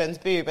best friend's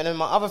boob, and then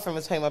my other friend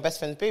was playing with my best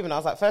friend's boob, and I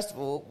was like, first of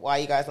all, why are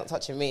you guys not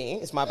touching me?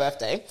 It's my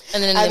birthday.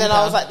 And then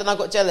I was like, then I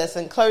got jealous,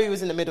 and Chloe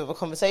was in the middle of a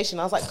conversation.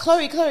 I was like,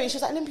 Chloe, and she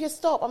was like, Olympia,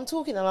 stop, I'm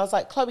talking. And I was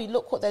like, Chloe,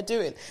 look what they're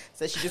doing.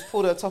 So she just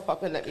pulled her top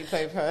up and let me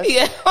play with her.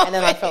 Yeah. And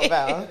then I felt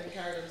better.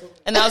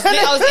 And I was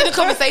in a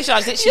conversation. I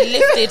was literally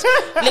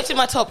lifted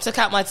my top, took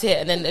out my tit,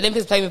 and then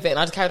Olympia's playing with it, and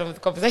I just carried on with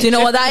the conversation. Do you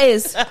know what that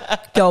is?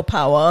 Girl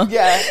power.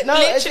 Yeah, no,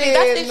 Literally,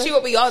 that's literally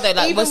what we are though.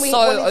 Like Even we're we so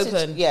wanted to-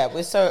 open. yeah,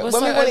 we're so. We're when so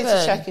we wanted to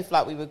open. check if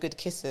like we were good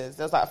kissers,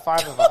 there was like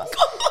 5 of us.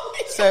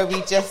 So we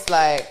were just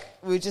like,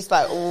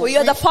 all. Well,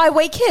 you're the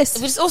 5-way kiss.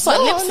 We just all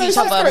started No, lips to no, each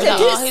other. separate. We're like,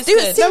 Do it- oh, who's do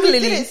it good? No, we Similarly.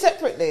 did it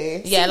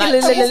separately. Yeah,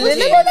 like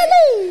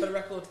For the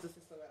record,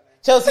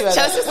 Chelsea went.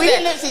 Chelsea We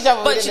didn't lips each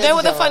other. But you know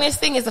what the funniest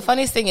thing is? The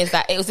funniest thing is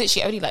that it was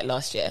literally only like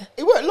last year.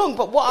 It weren't long,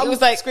 but what I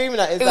was like screaming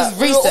at is it was that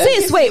we were all recent. Sis,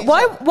 kissing wait, each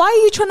why other. are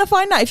you trying to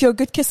find out if you're a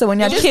good kisser when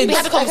you have Just- kids? we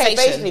had a conversation.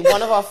 Okay, basically,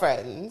 one of our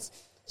friends,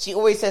 she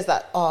always says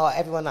that, oh,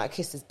 everyone that I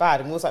kissed is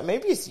bad. And we was like,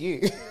 maybe it's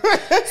you.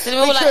 So we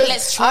were like, Because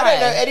let's try. I don't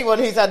know anyone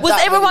who's had Was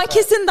that everyone many bad-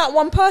 kissing that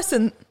one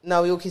person?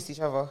 No, we all kissed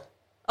each other.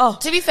 Oh,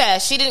 To be fair,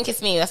 she didn't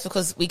kiss me. That's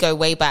because we go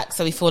way back,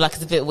 so we feel like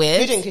it's a bit Who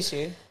weird. didn't kiss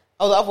you?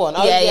 Oh, the other one.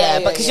 Oh, Yeah.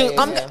 But because yeah. we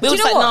Do were you just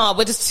know like, what? nah,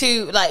 we're just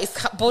too like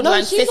it's No,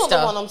 borderline she's not the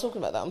sister. one I'm talking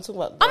about. That I'm talking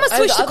about. I'm gonna switch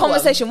the the other one.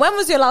 conversation. When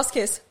was your last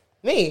kiss?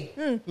 Me?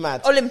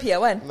 Mad. Olympia,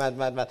 when? Mad.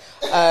 My last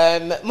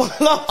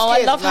Oh, I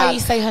kiss, love how mad. you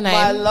say her name.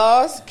 My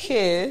last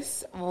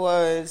kiss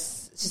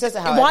was. She says it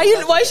how. Why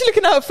is she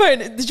looking at her phone?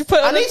 Did you put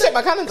it I on need to check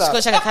my calendar. Just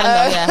go check her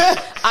calendar.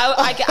 Yeah,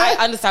 I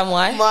understand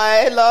why.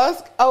 My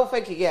last. Oh,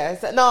 thank you. Yeah.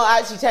 So, no,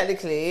 actually,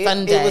 technically,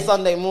 Sunday. it was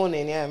Sunday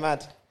morning. Yeah,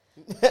 mad.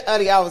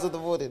 Early hours of the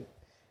morning.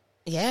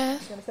 Yeah, You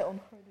can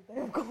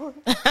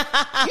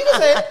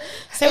say it.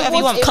 say whatever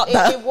you want. Cut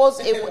that.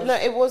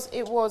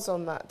 It was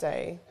on that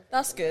day,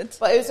 That's good.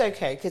 but it was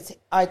okay because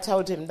I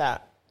told him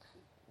that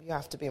you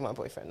have to be my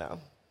boyfriend now.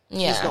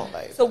 Yeah. It's not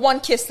though. So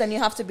one kiss, then you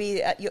have to be.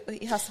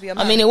 It has to be a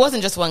man. I mean, it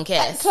wasn't just one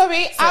kiss.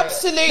 Chloe,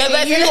 absolutely, No,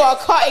 but- you are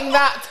cutting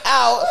that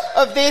out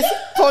of this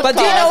podcast. But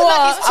do you know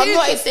what? It's two I'm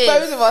not kisses.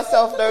 exposing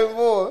myself no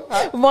more.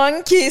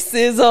 one kiss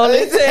is all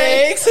it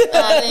takes.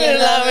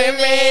 Loving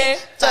me.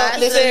 Don't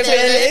listen to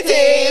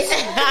this.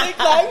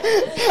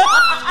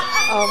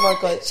 Oh my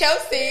god.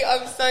 Chelsea,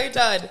 I'm so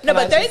done. No,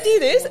 but don't do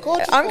this.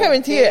 God, I'm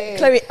going to you, yeah.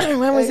 Chloe.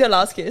 When was your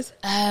last kiss?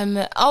 I'm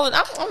right.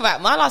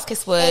 My last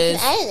kiss was.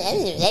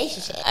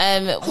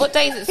 What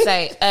day does it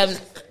say?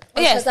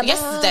 Yes,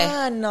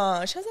 yesterday.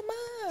 No, she has a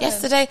man.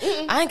 Yesterday,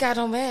 I ain't got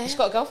no man. She's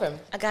got a girlfriend.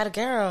 I got a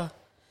girl.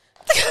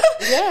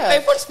 Yeah.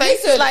 Everyone's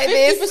faces Listen, like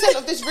this. 50%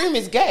 of this room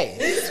is gay.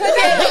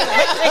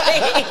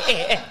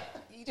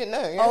 You didn't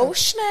know. Yeah. Oh,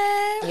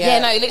 snap. Yeah,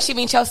 no, it literally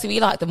means Chelsea. We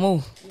like them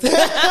all. Do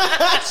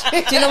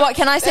you know what?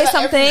 Can I say Like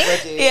something?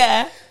 everybody.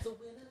 Yeah.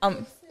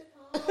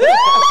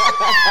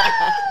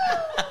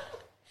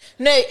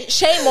 No,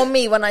 shame on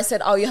me when I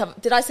said, "Oh, you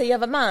have." Did I say you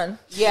have a man?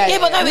 Yeah,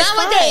 but no, it's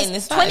Nowadays, fine.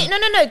 It's fine.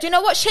 No. Do you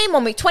know what? Shame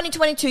on me.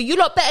 2022. You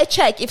lot better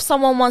check if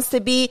someone wants to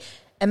be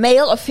a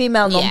male or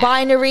female,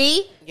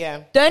 non-binary.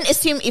 Yeah. Don't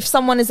assume if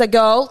someone is a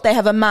girl, they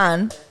have a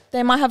man.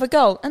 They might have a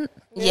girl. And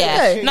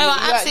Yeah. you No, know.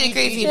 I absolutely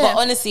agree with you. But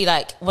honestly,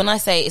 like, when I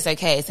say it's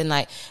okay, it's in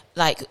like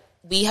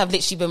we have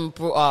literally been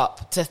brought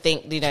up to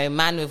think, you know,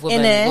 man with woman.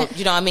 Innit? Do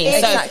you know what I mean?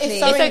 Exactly.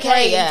 So it's okay,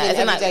 ingrained yeah. in It's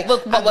in everyday-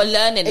 but we're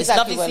learning. It's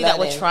Exactly, lovely to we're see that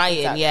we're learning. trying.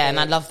 Exactly. Yeah, and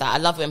I love that. I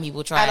love when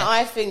people try. And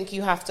I think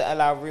you have to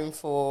allow room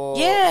for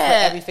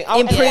Yeah. everything.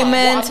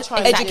 Improvement, What I'm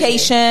trying to do-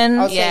 education.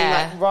 I was saying,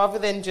 Yeah. like, rather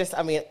than just,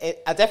 I mean,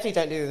 I definitely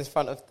don't do this in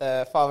front of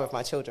the father of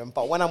my children,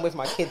 but when I'm with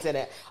my kids in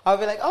it, I'll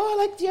be like, oh,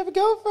 like, do you have a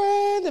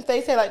girlfriend? If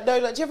they say, like, no,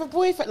 like, do you have a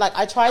boyfriend? Like,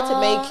 I try to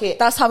make it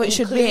That's how it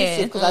should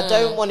be. because I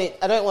don't want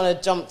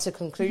to jump to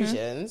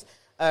conclusions.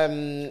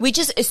 We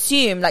just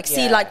assume, like,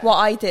 see, Yeah. like what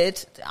I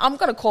did. I'm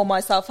gonna call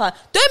myself out.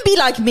 Don't be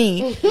like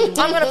me. I'm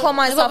gonna call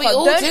myself we out.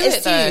 all Don't do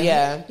it, though. assume.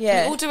 Yeah.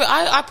 Yeah. We all do it.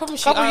 I promise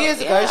A couple you. of years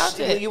ago, I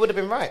did. you would have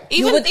been right.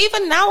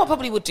 Even now, I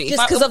probably would do.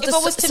 Just because of the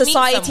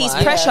society's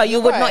someone, pressure,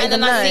 you would not and even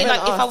then I see, know.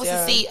 like, if I Ask, was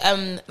yeah. to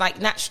see, like,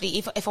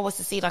 naturally, if I was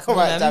to see, like, a All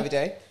right, woman,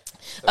 Davide.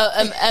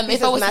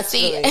 if I was to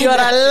see, naturally. You're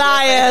a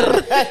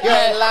liar. You're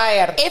a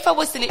liar. if I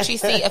was to literally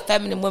see a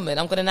feminine woman,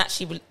 I'm going to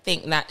naturally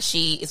think that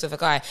she is with a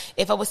guy.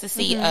 If I was to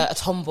see a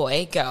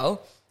tomboy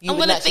girl, I'm would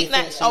going to naturally think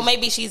that, think oh,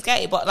 maybe she's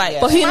gay, but like,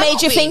 Yeah. But who she might made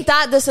not you be. think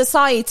that? The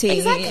society.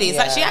 Exactly. It's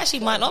like Yeah. she actually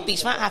might not be.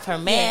 She might have her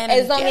man.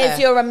 As and- long yeah. as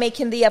you're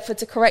making the effort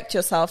to correct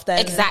yourself, then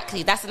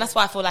Exactly. That's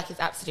why I feel like it's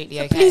absolutely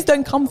okay. Please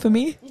don't come for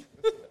me.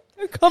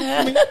 Don't come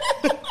for me.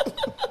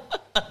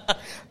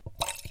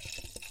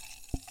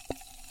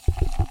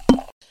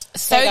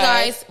 So,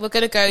 guys, we're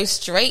going to go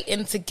straight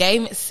into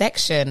game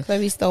section.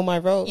 Chloe stole my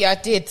role. Yeah, I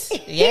did.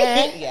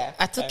 Yeah. Yeah.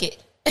 I took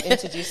it.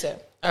 Introduce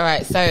it. All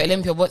right. So,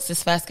 Olympia, what's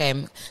this first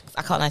game?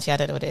 I can't lie to you. I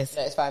don't know what it is.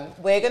 No, it's fine.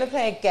 We're going to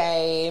play a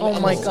game. Oh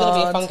and my It's going to be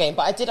a God. fun game.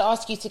 But I did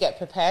ask you to get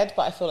prepared,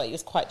 but I feel like you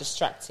was quite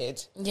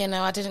distracted. Yeah,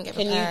 no, I didn't get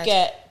Can prepared. you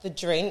get the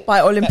drink?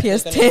 By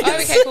Olympia's that we're gonna-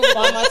 tits. Oh, okay, cool.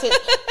 Buy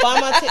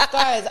my tits,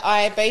 guys.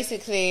 I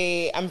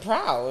basically am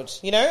proud.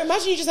 You know,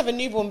 imagine you just have a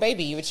newborn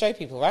baby. You would show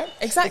people, right?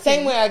 Exactly. The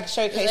same way I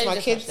showcase There's my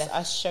no kids. difference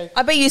I show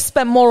I bet you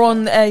spent more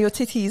on your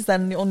titties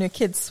than on your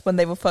kids when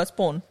they were first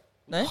born.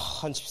 No?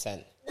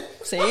 100%.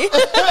 See?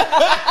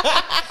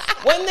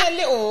 When they're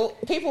little,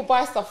 people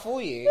buy stuff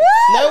for you.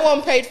 No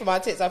one paid for my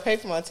tits. I paid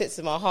for my tits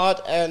with my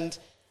hard-earned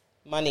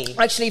money.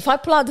 Actually, if I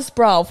pull out this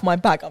bra off my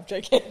bag, I'm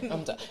joking.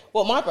 I'm done.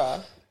 What, my bra?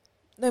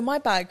 No, my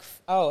bag.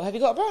 Oh, have you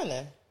got a bra in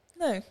there?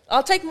 No.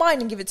 I'll take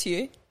mine and give it to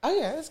you. Oh,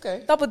 yeah, let's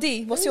go. Double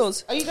D. What's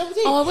yours? Are you double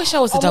D? Oh, I wish I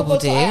was a my double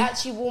God, D. so I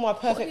actually wore my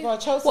perfect bra.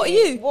 Chelsea. What are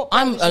you? What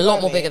I'm brand did a you lot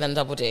buy more me? bigger than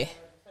Double D.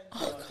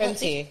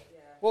 20.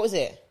 What was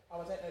it?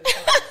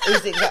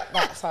 Is it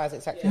that size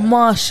exactly?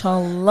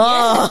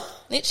 Mashallah.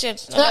 Literally.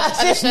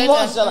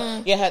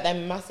 Yeah, they're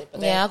massive.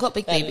 But Yeah, I got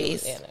big they're-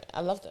 babies. Yeah, no, I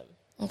love them.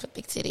 I've got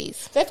big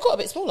titties. They've got a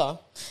bit smaller.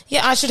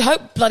 Yeah, I should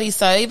hope bloody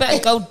so. You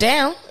better go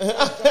down.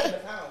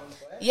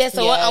 Yeah,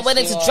 so Yes, I went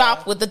into you are.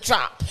 drop with the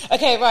drop.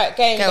 Okay, right,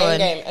 Go on.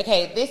 game.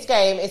 Okay, this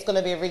game is going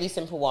to be a really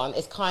simple one.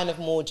 It's kind of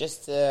more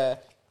just to,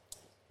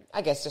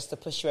 I guess, just to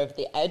push you over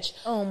the edge.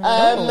 Oh,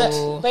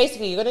 my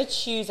Basically, you're going to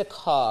choose a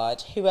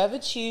card. Whoever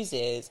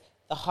chooses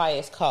the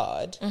highest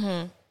card,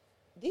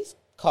 these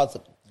cards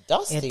are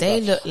dusty. Yeah, they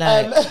but, look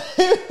like-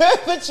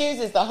 whoever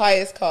chooses the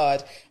highest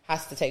card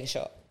has to take a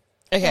shot.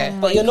 Okay.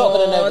 But you're not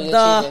going to know what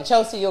God. you're choosing.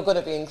 Chelsea, you're going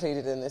to be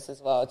included in this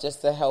as well,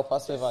 just to help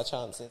us with our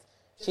chances.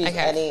 Choose Okay.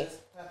 any.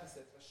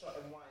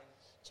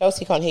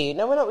 Chelsea can't hear you.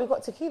 No, we're not. We've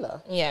got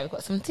tequila. Yeah, we've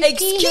got some tequila.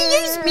 Excuse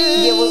Yeah,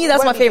 me. it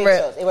That's won't my be big favorite.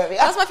 shots. It won't be.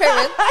 That's my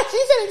favorite. She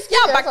said excuse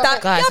Yeah, me, back that's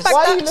that. fine. Guys, Yeah, back Why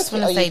are that. you I just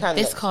looking? want to Oh, you say can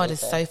this look, card to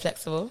is be so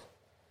flexible.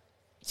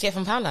 See it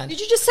from Poundland. Did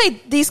you just say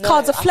these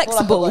cards are I feel like I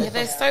flexible? got Yeah,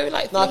 they're so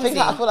like No, I think flimsy.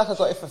 I feel like I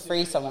got it for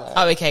free somewhere.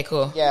 Oh, okay,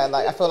 cool. Yeah,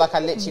 like I feel like I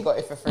literally got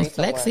it for free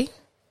somewhere. Flexi.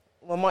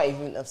 Well, I might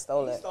even have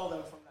stole it.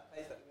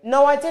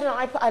 No, I didn't.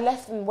 I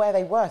left them where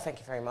they were. Thank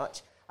you very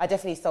much. I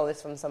definitely stole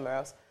this from somewhere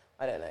else.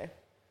 I don't know.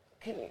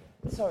 Can you?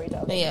 Sorry,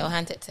 darling. Yeah, I'll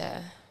hand it to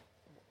her.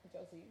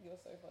 Chelsea, you're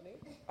so funny.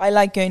 I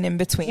like going in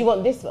between. You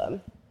want this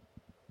one?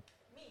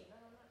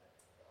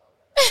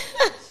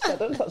 No,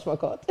 don't touch my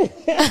card.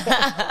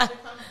 I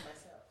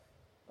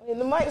mean,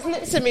 the mic's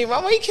lips to me. Why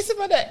are you kissing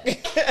my neck?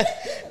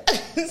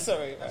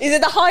 Sorry. Is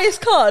it the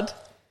highest card?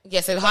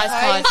 Yeah, so the The highest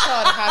highest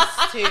card. card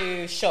has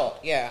to shot.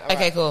 Yeah. all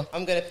Okay, cool.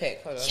 I'm gonna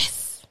pick. Hold on.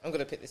 Yes. I'm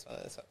gonna pick this one.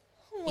 This one.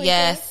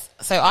 Yes.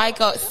 So I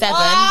got 7.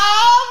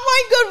 Oh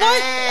my god!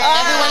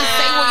 Everyone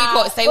say what you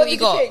got. Say what you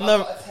got.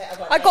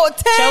 No, I got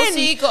 10.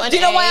 Chelsea, you got an Do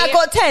you know why I 8.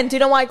 got 10? Do you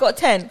know why I got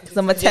 10? Because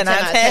I'm a 10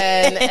 out of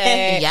 10.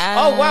 Yes.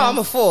 Oh wow, I'm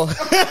a 4.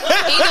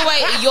 Either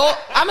way,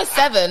 I'm a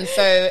 7.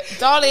 So,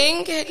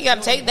 darling, you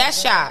gotta take that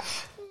shot.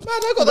 Man,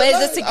 I got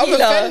Where's the I'm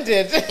tequila?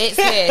 offended. It's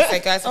here. So,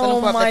 guys, we're Oh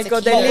gonna put my the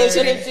god, tequila. they're What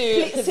we're literally. gonna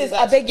do, 'cause Please, it's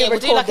I beg you, Yeah, we'll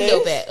do like a record little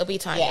this. bit. It'll be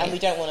tiny. Yeah, and we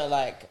don't want to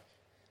like.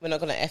 We're not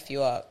going to F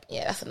you up.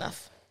 Yeah, that's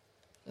enough.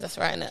 That's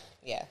right, innit?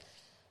 Yeah.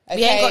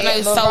 We ain't got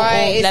no salt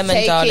or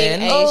lemon,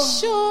 darling.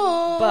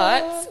 Sure.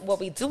 But what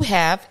we do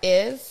have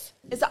is...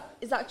 Is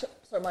that...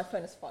 Sorry, my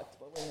phone is fucked.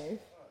 But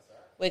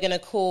we're going to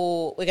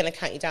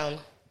count you down.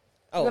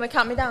 You're going to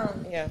count me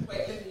down? Yeah.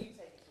 Wait, you take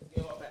it.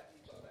 You've got a better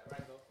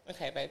angle.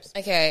 Okay, babes.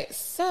 Okay,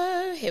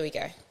 so here we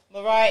go.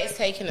 Mariah is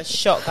taking a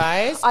shot,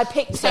 guys. I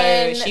picked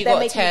 10. So she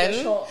got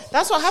 10.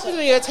 That's what happens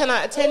when you're a 10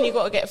 out of 10. You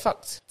got to get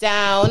fucked.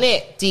 Down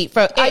it. Deep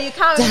throat it. Are you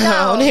counting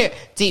down? It.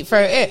 Deep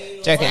throat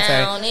it. Joking,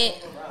 down sorry.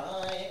 It.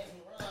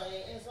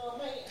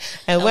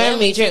 And when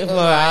we drink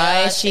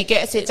Mariah, she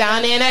gets it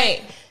down in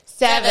 8,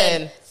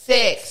 7,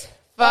 6,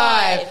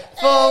 5,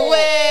 4, win!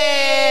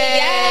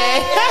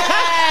 Yes!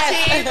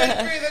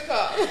 Through the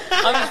cup.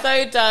 I'm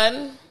so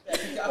done.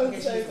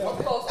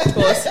 Of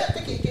course.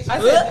 I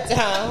said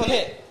down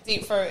it.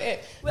 Deep throat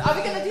it. Are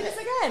we going to do this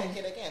again?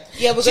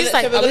 Yeah, we're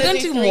going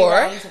to do more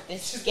rounds of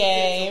this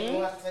game.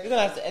 We're going to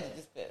have to edit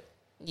this bit.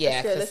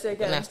 Yeah, let's do it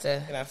again. We're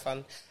going to have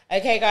fun.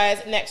 Okay,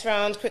 guys, next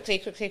round. Quickly.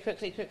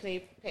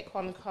 Pick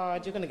one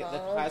card. You're going to get the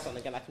prize on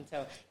again, I can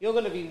tell. You're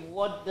going to be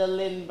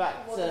waddling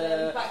back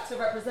to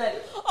represent.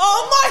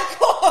 Oh, my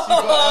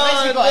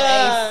God! She got an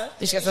ace.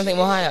 Did she get something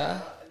more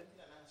higher?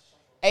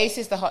 Ace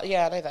is the hot.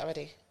 Yeah, I know that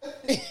already.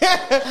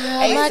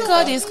 Oh, my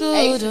God is good.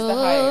 Ace is the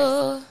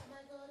highest.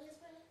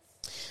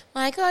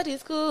 My God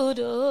is good.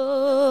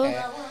 Oh.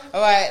 Okay.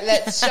 All right,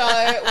 let's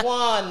show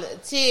 1,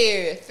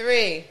 2,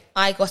 3.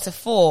 I got a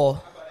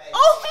 4.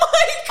 Oh my God!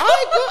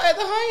 I got at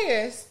the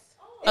highest.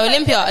 Oh,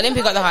 Olympia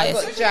got the I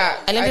highest. got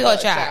Jack. Olympia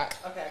got Jack.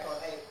 Okay, I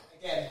got 8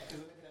 again because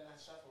we're looking at that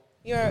shuffle.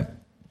 You're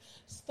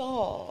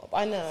stop.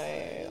 I know.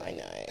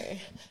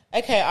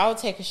 Okay, I'll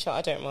take a shot.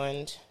 I don't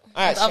mind.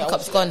 The other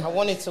cup's gone. I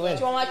wanted to win. Do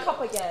you want my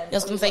cup again? I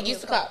was going to say,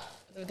 use the cup.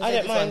 I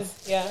don't mind.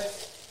 Yeah.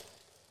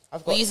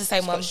 We use the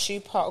same one. Got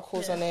shoe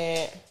particles on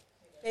it.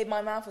 Babe,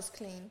 my mouth was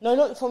clean. No,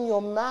 not from your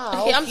mouth.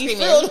 Okay, I'm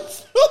screaming.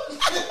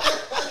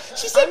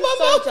 She said my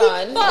mouth was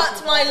done.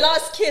 But my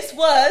last kiss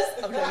was...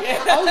 Oh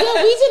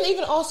yeah, we didn't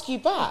even ask you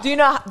back. Do you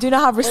know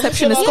how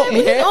receptionists got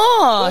me here?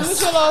 When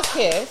was your last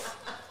kiss?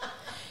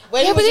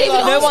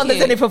 No one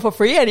does anything for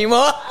free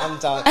anymore. I'm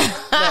done.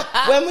 No.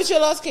 When was your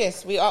last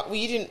kiss? We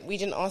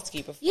didn't ask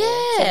you before.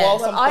 Yeah.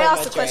 So I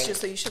asked the question,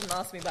 so you shouldn't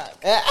ask me back.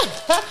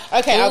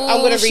 Okay,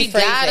 I'm going to she rephrase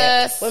got it.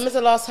 us. When was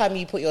the last time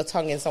you put your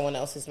tongue in someone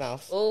else's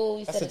mouth?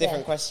 Oh, that's a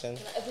different question.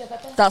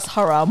 That's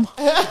haram.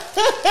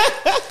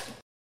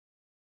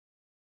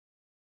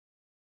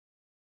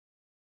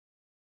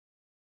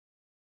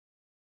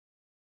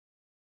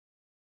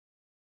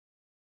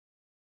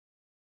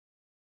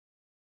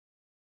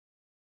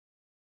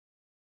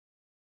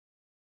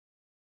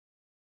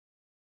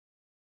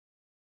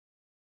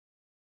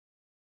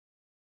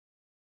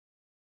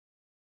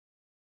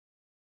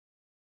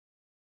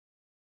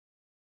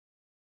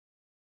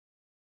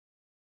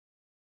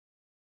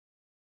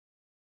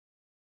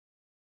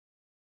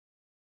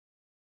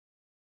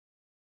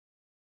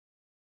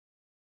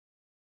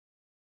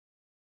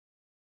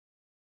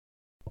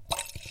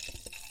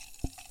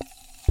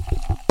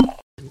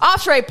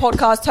 After a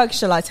podcast, Turkish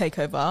Delight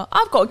Takeover,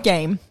 I've got a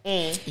game.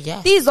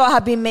 Yeah. These lot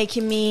have been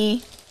making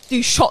me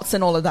do shots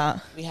and all of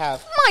that. We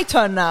have. My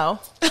turn now.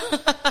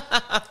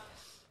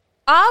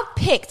 I've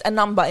picked a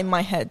number in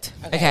my head.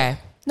 Okay.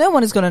 No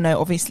one is going to know,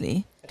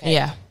 obviously. Okay.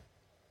 Yeah.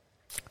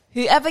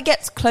 Whoever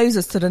gets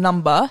closest to the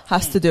number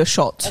has to do a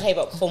shot. Okay,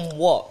 but from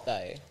what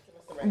though?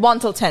 1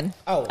 till 10.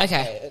 Oh,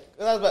 Okay.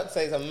 I was about to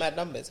say some mad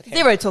numbers. Okay.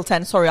 0 till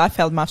 10. Sorry, I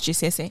failed maths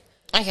GCSE.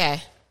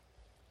 Okay.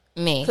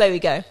 Me. Chloe,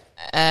 go.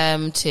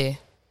 2.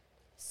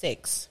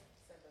 6.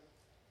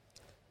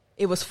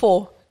 It was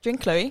 4.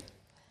 Drink, Chloe.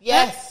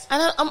 Yes.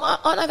 And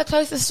aren't I the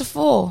closest to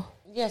 4?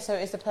 Yeah, so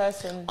it's the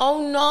person.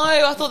 Oh no,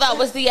 I thought that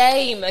was the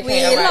aim. Okay,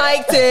 We all right.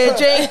 like to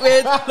drink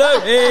with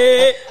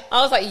Chloe.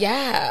 I was like,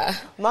 yeah.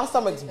 My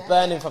stomach's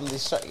burning from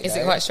this shot. Is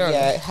it quite strong?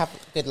 Yeah, have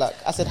good luck.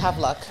 I said have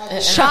luck.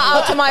 Shout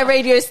out to my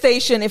radio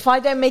station. If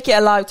I don't make it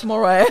alive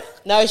tomorrow.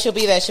 No, she'll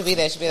be there. Do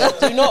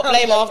not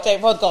blame After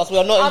Eight Podcast. We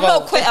are not I'm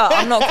involved.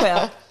 not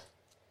quitter.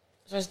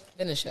 Just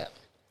finish it.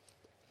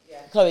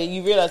 Chloe,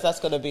 you realise that's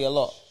going to be a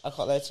lot. I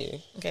can't let you.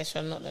 Okay,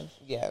 sure, I'm not then.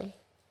 Yeah.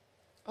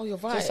 Oh, you're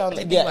right.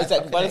 Yeah,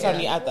 exactly. By the time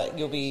you add that,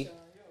 you'll be...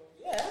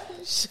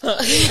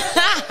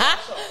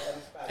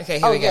 Okay,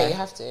 here we go. Yeah, you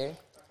have to.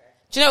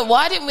 Do you know,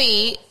 why didn't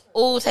we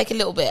all take a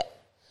little bit?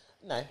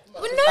 No.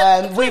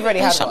 No. We've already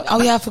had one.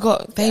 Oh, yeah, I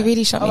forgot. They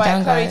really shut me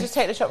down, Chloe, guys. just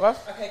take the shot, bro.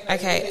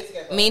 Okay,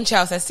 me and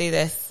Chelsea, let's do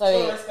this. So,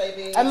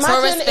 imagine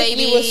Taurus if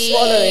you were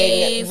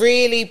swallowing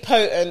really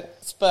potent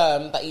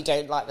sperm that you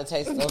don't like the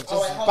taste of.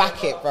 Just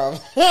back it, bro.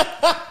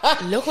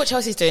 Look what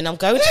Chelsea's doing. I'm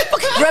going to...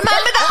 Remember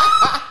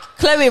that?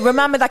 Chloe,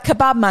 remember that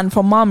kebab man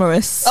from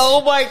Marmaris?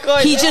 Oh my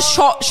God. He just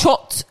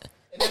shot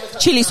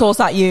chili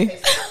sauce at you.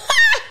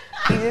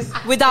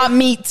 Without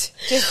meat.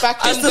 Just back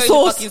I'm it. going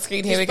sauce. to fucking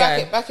screen. Here we Back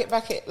go. it,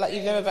 back it. Like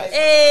you've never backed it.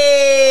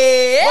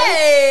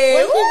 Hey,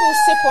 When people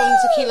sip on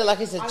tequila like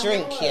it's a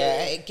drink,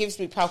 yeah, it gives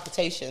me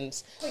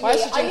palpitations. Why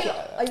is she drinking it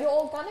like that? Are you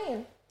all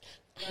Ghanaian?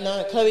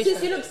 No, Chloe's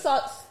You look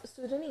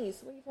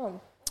Sudanese. Where are you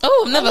from?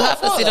 Oh, I've never heard of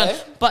far, Sudan. though.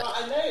 But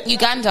I know it's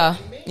Uganda.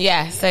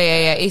 Yeah, so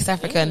yeah, East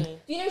African. Do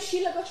you know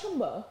Sheila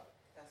Gachumba?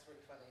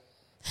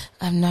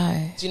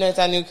 No. Do you know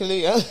Daniel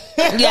Kaluuya?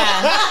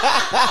 Yeah.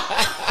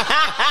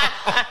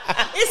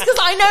 It's because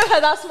I know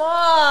her, that's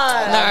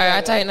why. No,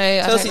 I don't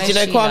know. Chelsea, do you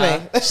know Sheila.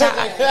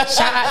 Kwame?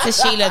 Shout out to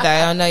Sheila, though.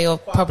 I know you're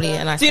probably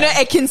a nice Do you know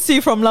guy.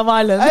 Ekinsu from Love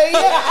Island? Oh, yeah. Do you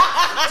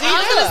I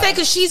was know going to her? say,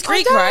 because she's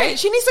Greek, I don't. right?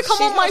 She needs to come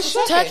She's on my not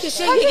show. Turkish,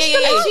 yeah.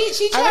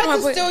 She I tried read my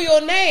to book. steal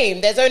your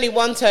name. There's only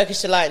one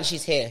Turkish delight and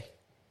she's here.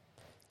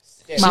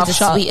 She's Mouth the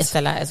shut. sweetest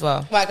delight as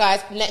well. Right,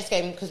 guys, next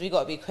game, because we've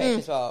got to be quick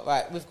as well.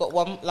 Right, we've got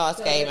one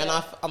last game, and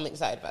I'm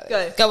excited about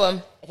this. Go. Go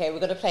on. Okay, we're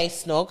going to play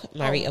Snog,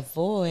 Marry,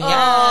 Avoid.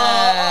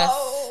 Yes.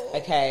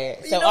 Okay,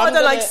 so You know, I I'm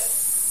don't gonna... like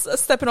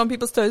stepping on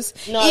people's toes.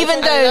 No, Even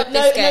I though... love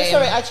No, this no, game.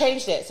 sorry, I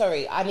changed it.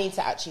 Sorry, I need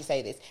to actually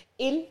say this.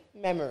 In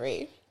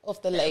memory of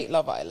the late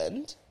Love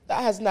Island,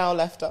 that has now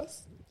left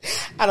us,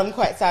 and I'm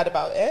quite sad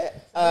about it,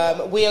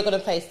 we are going to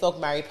play Snog,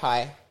 Marry,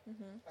 Pie.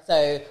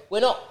 So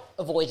we're not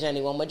avoiding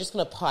anyone, we're just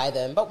going to pie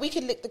them, but we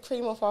could lick the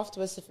cream off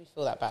afterwards if we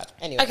feel that bad.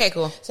 Anyway. Okay,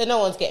 cool. So no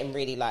one's getting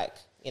really like,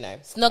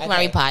 Snog,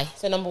 marry, pie.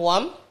 So number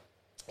 1,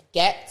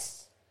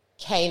 Gets,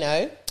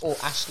 Kano, or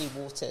Ashley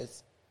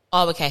Waters.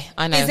 Oh, okay.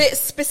 I know. Is it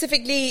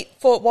specifically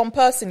for one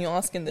person you're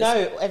asking this?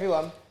 No,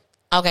 everyone.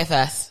 I'll go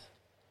first.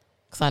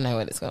 Because I know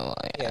what it's going to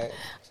be. Yeah.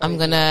 I'm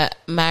going to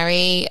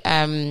marry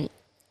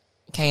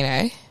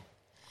Kano.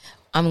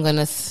 I'm going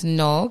to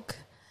snog.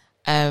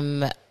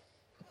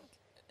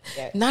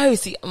 Gets. No,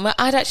 see,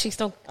 I'd actually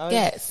snog Oh,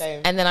 Gets.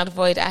 same. And then I'd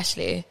avoid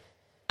Ashley.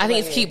 I think about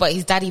it's you? cute, but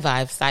he's daddy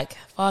vibes. Like,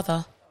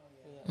 father.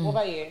 What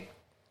about you?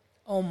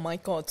 Oh my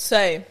God.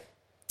 So,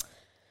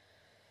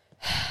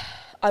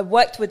 I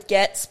worked with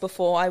Getz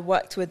before. I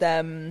worked with,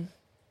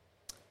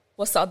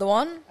 what's the other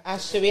one?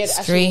 Ashley, we had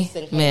Ashley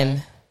Wilson,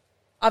 Streaming.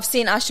 I've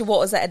seen Ashley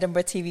Waters at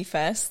Edinburgh TV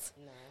Fest.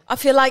 I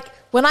feel like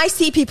when I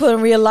see people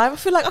in real life, I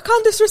feel like I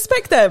can't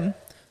disrespect them.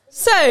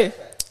 So, I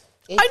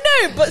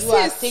know, but You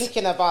are sis.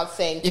 thinking about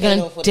saying You're Kano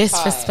going for to the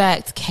pie.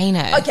 disrespect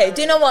Kano. Okay,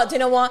 do you know what?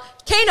 Kano,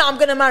 I'm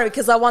going to marry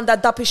because I want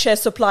that Duppy Share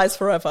supplies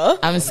forever.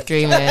 I'm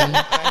screaming.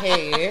 I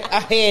hear you. I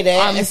hear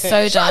that. I'm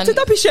so Shout out done. to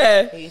Duppy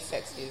Share. He's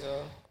sexy as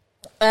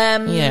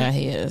well. Yeah,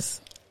 he is.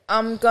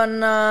 I'm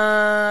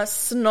gonna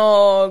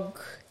snog.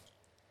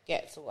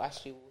 Gets or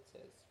Ashley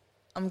Waters.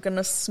 I'm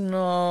gonna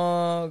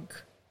snog.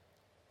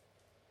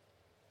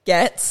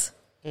 Get.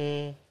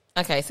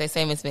 Okay, so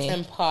same as me.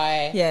 And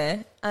pie.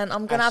 Yeah. And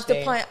I'm gonna have to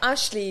Ashley. pie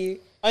Ashley.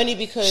 Only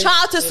because... Shout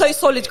out to So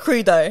Solid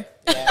Crew though.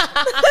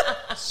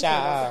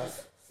 Shout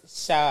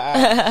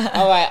out.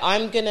 All right,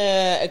 I'm going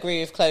to agree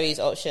with Chloe's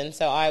option.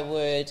 So I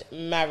would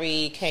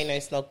marry Kano,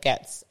 Snog,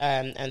 Gets.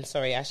 And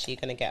sorry, Ashley,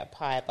 you're going to get a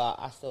pie, but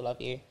I still love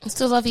you. I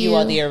still love you. You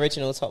are the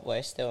original top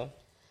boy still.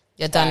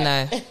 You're done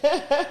Right.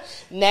 now.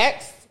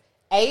 Next,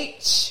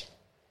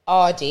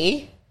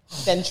 HRD,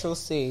 Central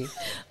C.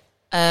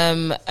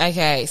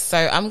 Okay, so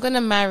I'm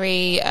gonna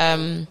marry.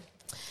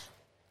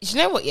 You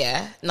know what?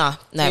 Yeah, no,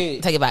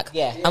 Dude, take it back.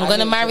 yeah, I'm I gonna knew what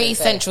you marry were gonna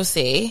say. Central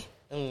C,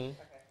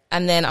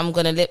 and then I'm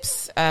gonna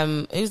lips.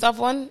 Who's the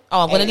other one?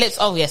 Oh, I'm gonna H. lips.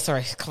 Oh yeah,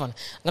 sorry. Come on, I'm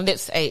gonna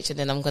lips H, and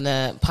then I'm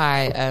gonna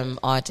pie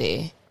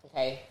RD.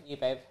 Okay, you,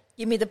 babe.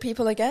 Give me the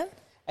people again.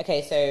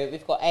 Okay, so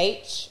we've got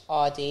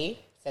HRD,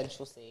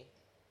 Central C.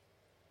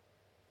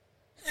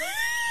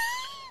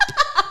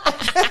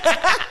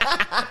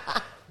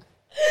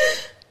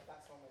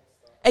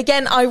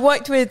 Again, I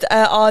worked with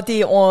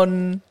RD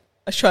on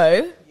a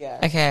show. Yeah.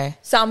 Okay.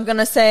 So I'm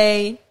gonna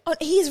say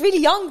he's really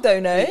young though,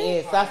 no? He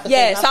is. That's the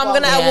Yeah, thing. so That's I'm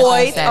what gonna Yeah,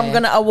 avoid that's I'm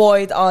gonna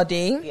avoid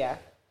RD.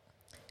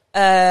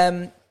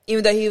 Yeah.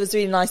 Even though he was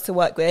really nice to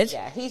work with.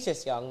 Yeah, he's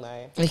just young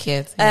though.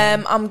 Wicked.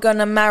 I'm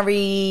gonna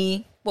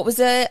marry what was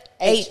it?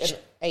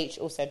 H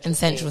or Central And C.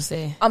 Central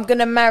C. I'm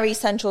gonna marry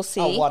Central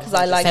C Oh, because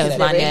I like 100%. his Same as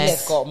mine, lyrics. yeah.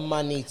 He's got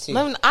money too.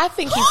 Man, I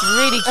think he's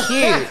really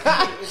cute.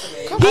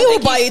 He will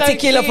think buy he's you so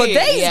tequila for cute.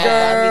 days, Yeah.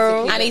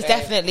 girl. And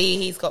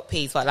he's got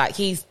peas, but like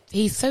he's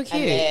so cute.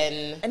 And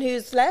then And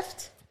who's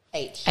left?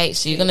 H.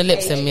 H, you're gonna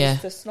lips him, yeah.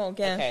 The snog,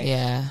 yeah. Okay.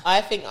 Yeah.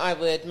 I think I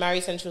would marry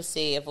Central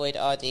C, avoid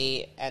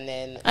RD, and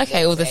then...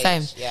 Okay, all the H.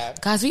 same. Yeah.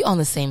 Guys, we on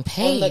the same Oh,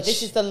 page. look,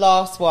 this is the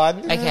last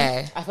one.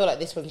 Okay. I feel like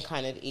this one's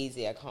kind of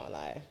easy, I can't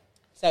lie.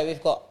 So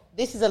we've got...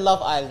 This is a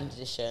Love Island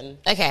edition.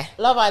 Okay.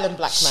 Love Island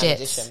Black Man Shit.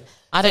 edition.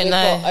 I don't we've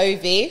know. got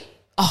Ovi.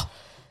 Oh,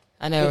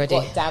 I know We've already.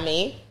 got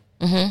Dammy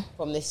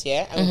from this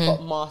year. And we've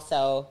got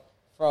Marcel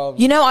from...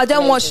 You know, I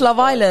don't watch Blazing Love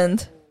Squad.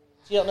 Island.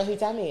 Do you not know who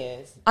Dammy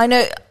is? I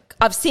know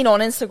I've seen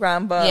on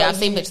Instagram, but Yeah, I've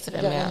seen pictures of You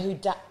him, don't know yeah.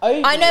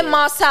 who Ovi I know is?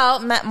 Marcel.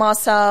 Met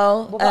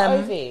Marcel. What about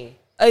Ovi?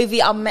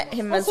 Ovi, I met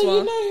him as So well.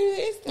 you know who it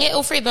is then? Yeah,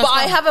 all three of them. But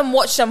I haven't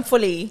watched them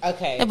fully.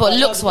 Okay. Yeah, but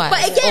looks wise.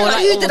 But again, Or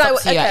like, who all did up I- to you,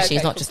 okay, actually, okay,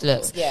 it's not just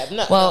looks. Yeah,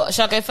 no, well, no.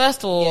 shall I go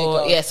first Yeah, or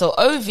go on. so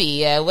Ovi?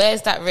 Yeah,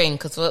 where's that ring?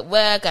 Because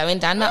we're going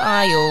down the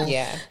aisle.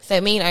 Yeah. So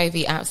me and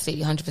Ovi,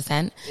 absolutely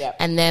 100%. Yep.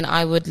 And then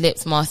I would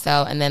lips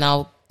Marcel, and then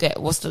I'll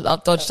dodge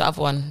the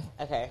other one.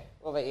 Okay.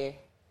 What about you?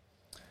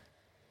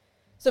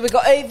 So we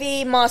got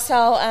Ovi,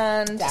 Marcel,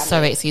 and Dammy.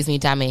 Sorry, excuse me,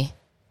 Dammy.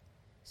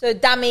 So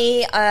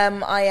Dami,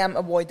 I am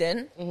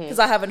avoiding because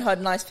I haven't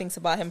heard nice things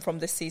about him from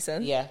this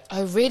season. Yeah.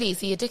 Oh, really? Is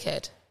he a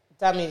dickhead?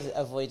 Dammy's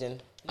avoiding.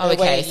 Oh,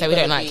 okay, so we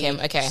don't like him.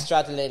 Okay.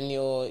 Straddling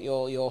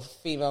your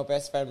female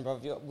best friend, bro.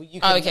 You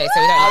Oh, okay,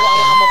 so we don't like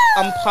him.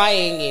 I'm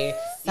pieing you. You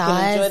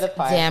can enjoy the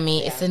pie.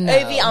 Dammy, it's a no.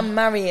 Ovi, I'm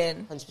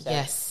marrying. 100%.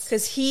 Yes.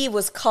 Because he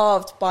was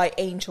carved by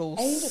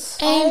angels.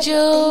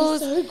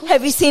 Angels.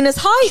 Have you seen his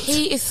height?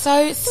 He is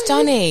so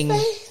stunning.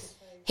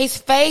 His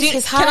face,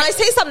 his height. Can I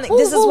say something?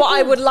 This is what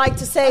I would like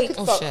to say.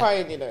 Start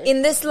crying, you know.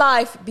 In this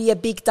life, be a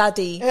big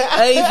daddy.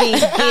 Ovi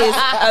is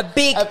a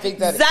big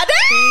daddy.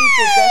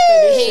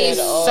 zaddy. He's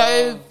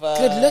so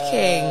good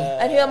looking.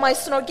 And who am I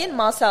snogging?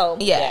 Marcel.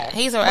 Yeah,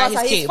 he's alright.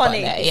 Marcel, He's cute. he's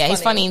funny. But, He's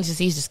he's funny. funny.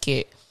 He's just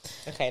cute.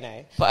 Okay,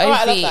 no. But All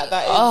right, I Ovi, love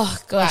that. oh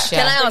gosh,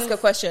 Can yeah. I ask a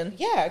question?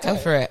 Yeah, okay. Go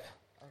for it.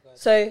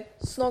 So,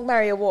 snog,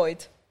 marry,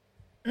 avoid.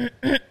 Are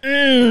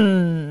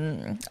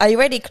you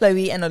ready,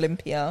 Chloe and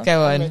Olympia?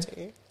 Go on.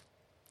 Ready?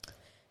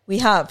 We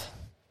have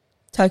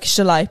Turkish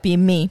Delight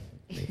being me.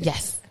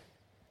 Yes.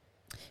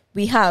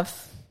 We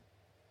have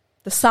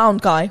the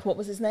sound guy. What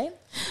was his name?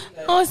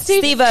 Oh,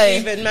 Steve-O.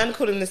 Even man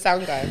call him the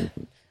sound guy.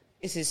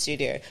 It's his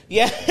studio.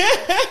 Yeah.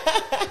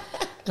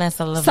 Bless,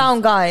 I love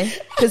Sound guy,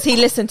 because he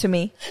listened to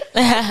me.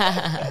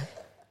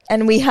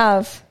 And we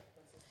have...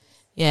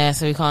 Yeah,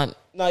 so we can't.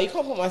 No, you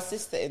can't put my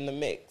sister in the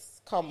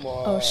mix. Come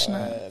on. Oh,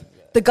 snap.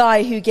 The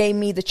guy who gave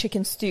me the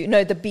chicken stew.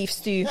 No, the beef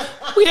stew.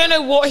 We don't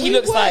know what he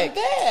looks like.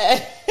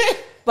 There.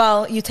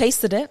 Well, you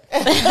tasted it.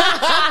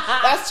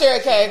 That's true.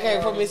 Okay.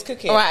 From his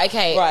cooking. All right,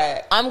 okay.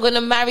 Right. I'm going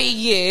to marry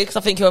you because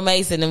I think you're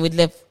amazing and we'd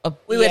live a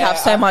We would have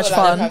so much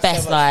fun.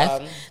 best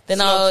life.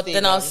 Then I'll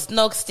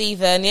snog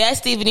Stephen. Yeah,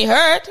 Stephen, you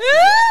heard?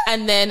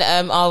 And then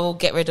I will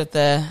get rid of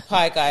the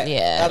pie guy.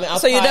 Yeah. I mean,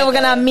 So you're never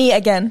going to have meat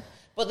again.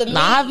 But the meat,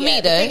 I have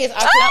meat the though. thing is, I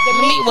think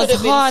the meat was could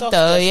have been hard softer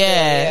though. still,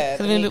 Yeah,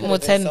 could have the been meat a bit more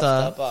could have been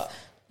tender. softer,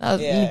 but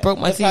You broke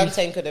my the teeth.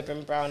 plantain could have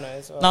been browner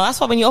as well. No, that's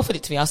why when you offered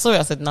it to me, I saw it.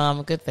 I said, "No, I'm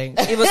a good thing."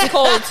 It was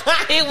cold.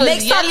 It was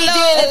Next time you do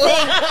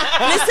anything,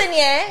 listen,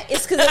 yeah,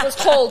 it's because it was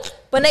cold.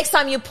 But next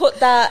time you put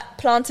that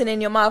plantain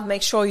in your mouth,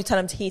 make sure you tell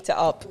them to heat it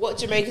up. What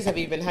Jamaicans have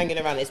you been hanging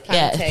around? It's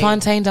Yeah, plantain. it's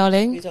plantain,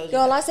 darling. Who told you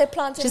Girl, that? I said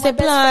plantain. She My said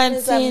best friend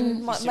is,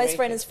 plantain. my best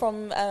friend is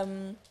from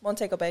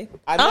Montego Bay.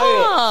 I know it.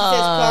 She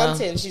says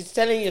plantain. She's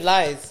telling you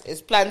lies.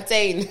 It's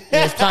plantain.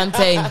 Yeah, it's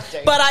plantain.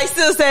 But I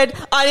still said,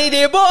 I need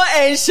a boy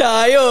and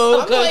shy.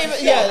 I'm not even,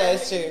 yeah,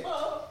 that's true.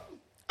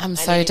 I'm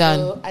so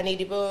done. I need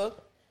a boo.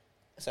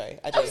 Sorry,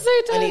 I do. I'm so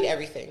done. I need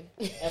everything.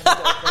 Every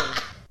little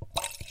thing.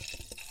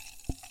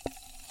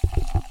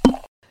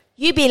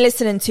 You've been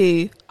listening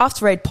to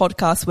After Eight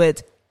Podcast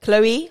with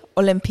Chloe,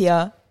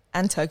 Olympia,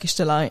 and Turkish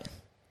Delight.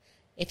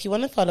 If you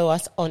want to follow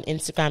us on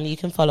Instagram, you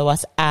can follow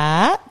us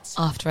at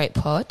After 8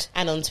 Pod.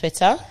 and on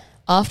Twitter.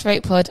 After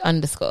 8 Pod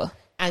 _.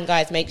 And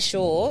guys, make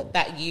sure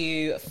that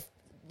you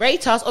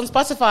rate us on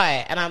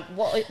Spotify. And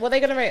what are they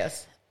going to rate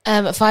us?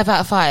 5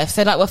 out of 5.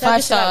 So like we're 5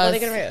 Turkish Delight, stars. What are they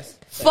going to rate us?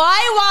 5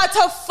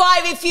 out of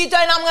 5. If you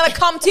don't, I'm going to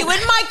come to you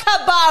with my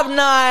kebab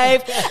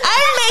knife. And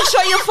make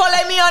sure you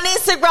follow me on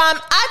Instagram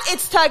at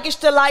It's Turkish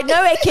Delight.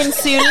 No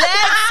Ekinsu.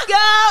 Let's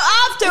go.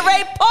 After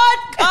Eight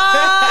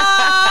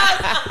Podcast.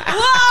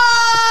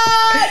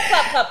 What?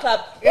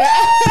 Clap.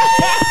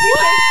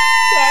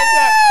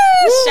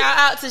 Shout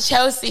out to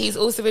Chelsea. He's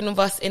also been with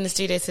us in the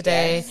studio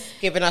today. Yes.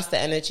 Giving us the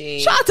energy.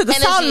 Shout out to the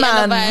Energy sound and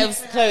the man.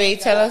 vibes. Chloe,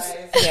 tell us.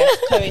 Yeah,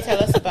 Chloe,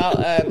 tell us about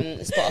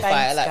Spotify.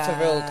 Thanks, like for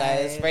real,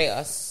 guys. guys, rate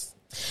us.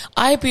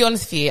 I'll be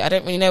honest with you, I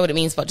don't really know what it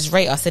means, but just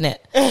rate us, innit?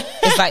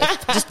 It's like,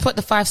 just put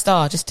the 5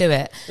 star, just do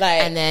it.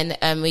 Like- and then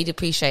we'd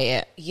appreciate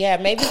it. Yeah,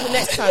 maybe the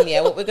next time. Yeah,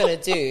 what we're gonna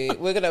do,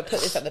 we're gonna put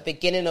this at the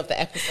beginning of the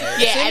episode.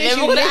 As Yeah, soon and as then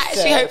you we're gonna listen,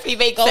 actually hopefully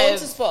make go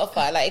sense. onto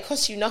Spotify. Like it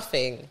costs you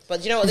nothing, but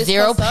do you know what this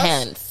 0 costs us?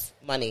 pence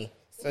Money.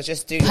 So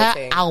just do your per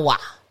thing. hour.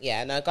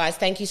 Yeah, no, guys,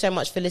 thank you so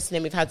much for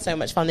listening. We've had so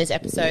much fun this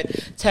episode.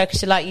 Turkish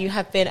Delight, you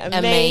have been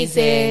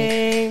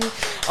amazing.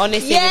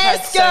 Honestly, Yes, we've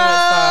had so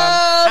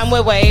much fun. And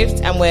we're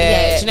waved and we're,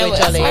 Yeah, do you know we're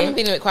what? jolly. I'm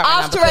feeling a bit quiet right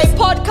now After because- Eight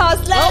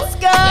Podcast. Let's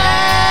go.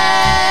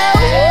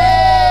 Yeah.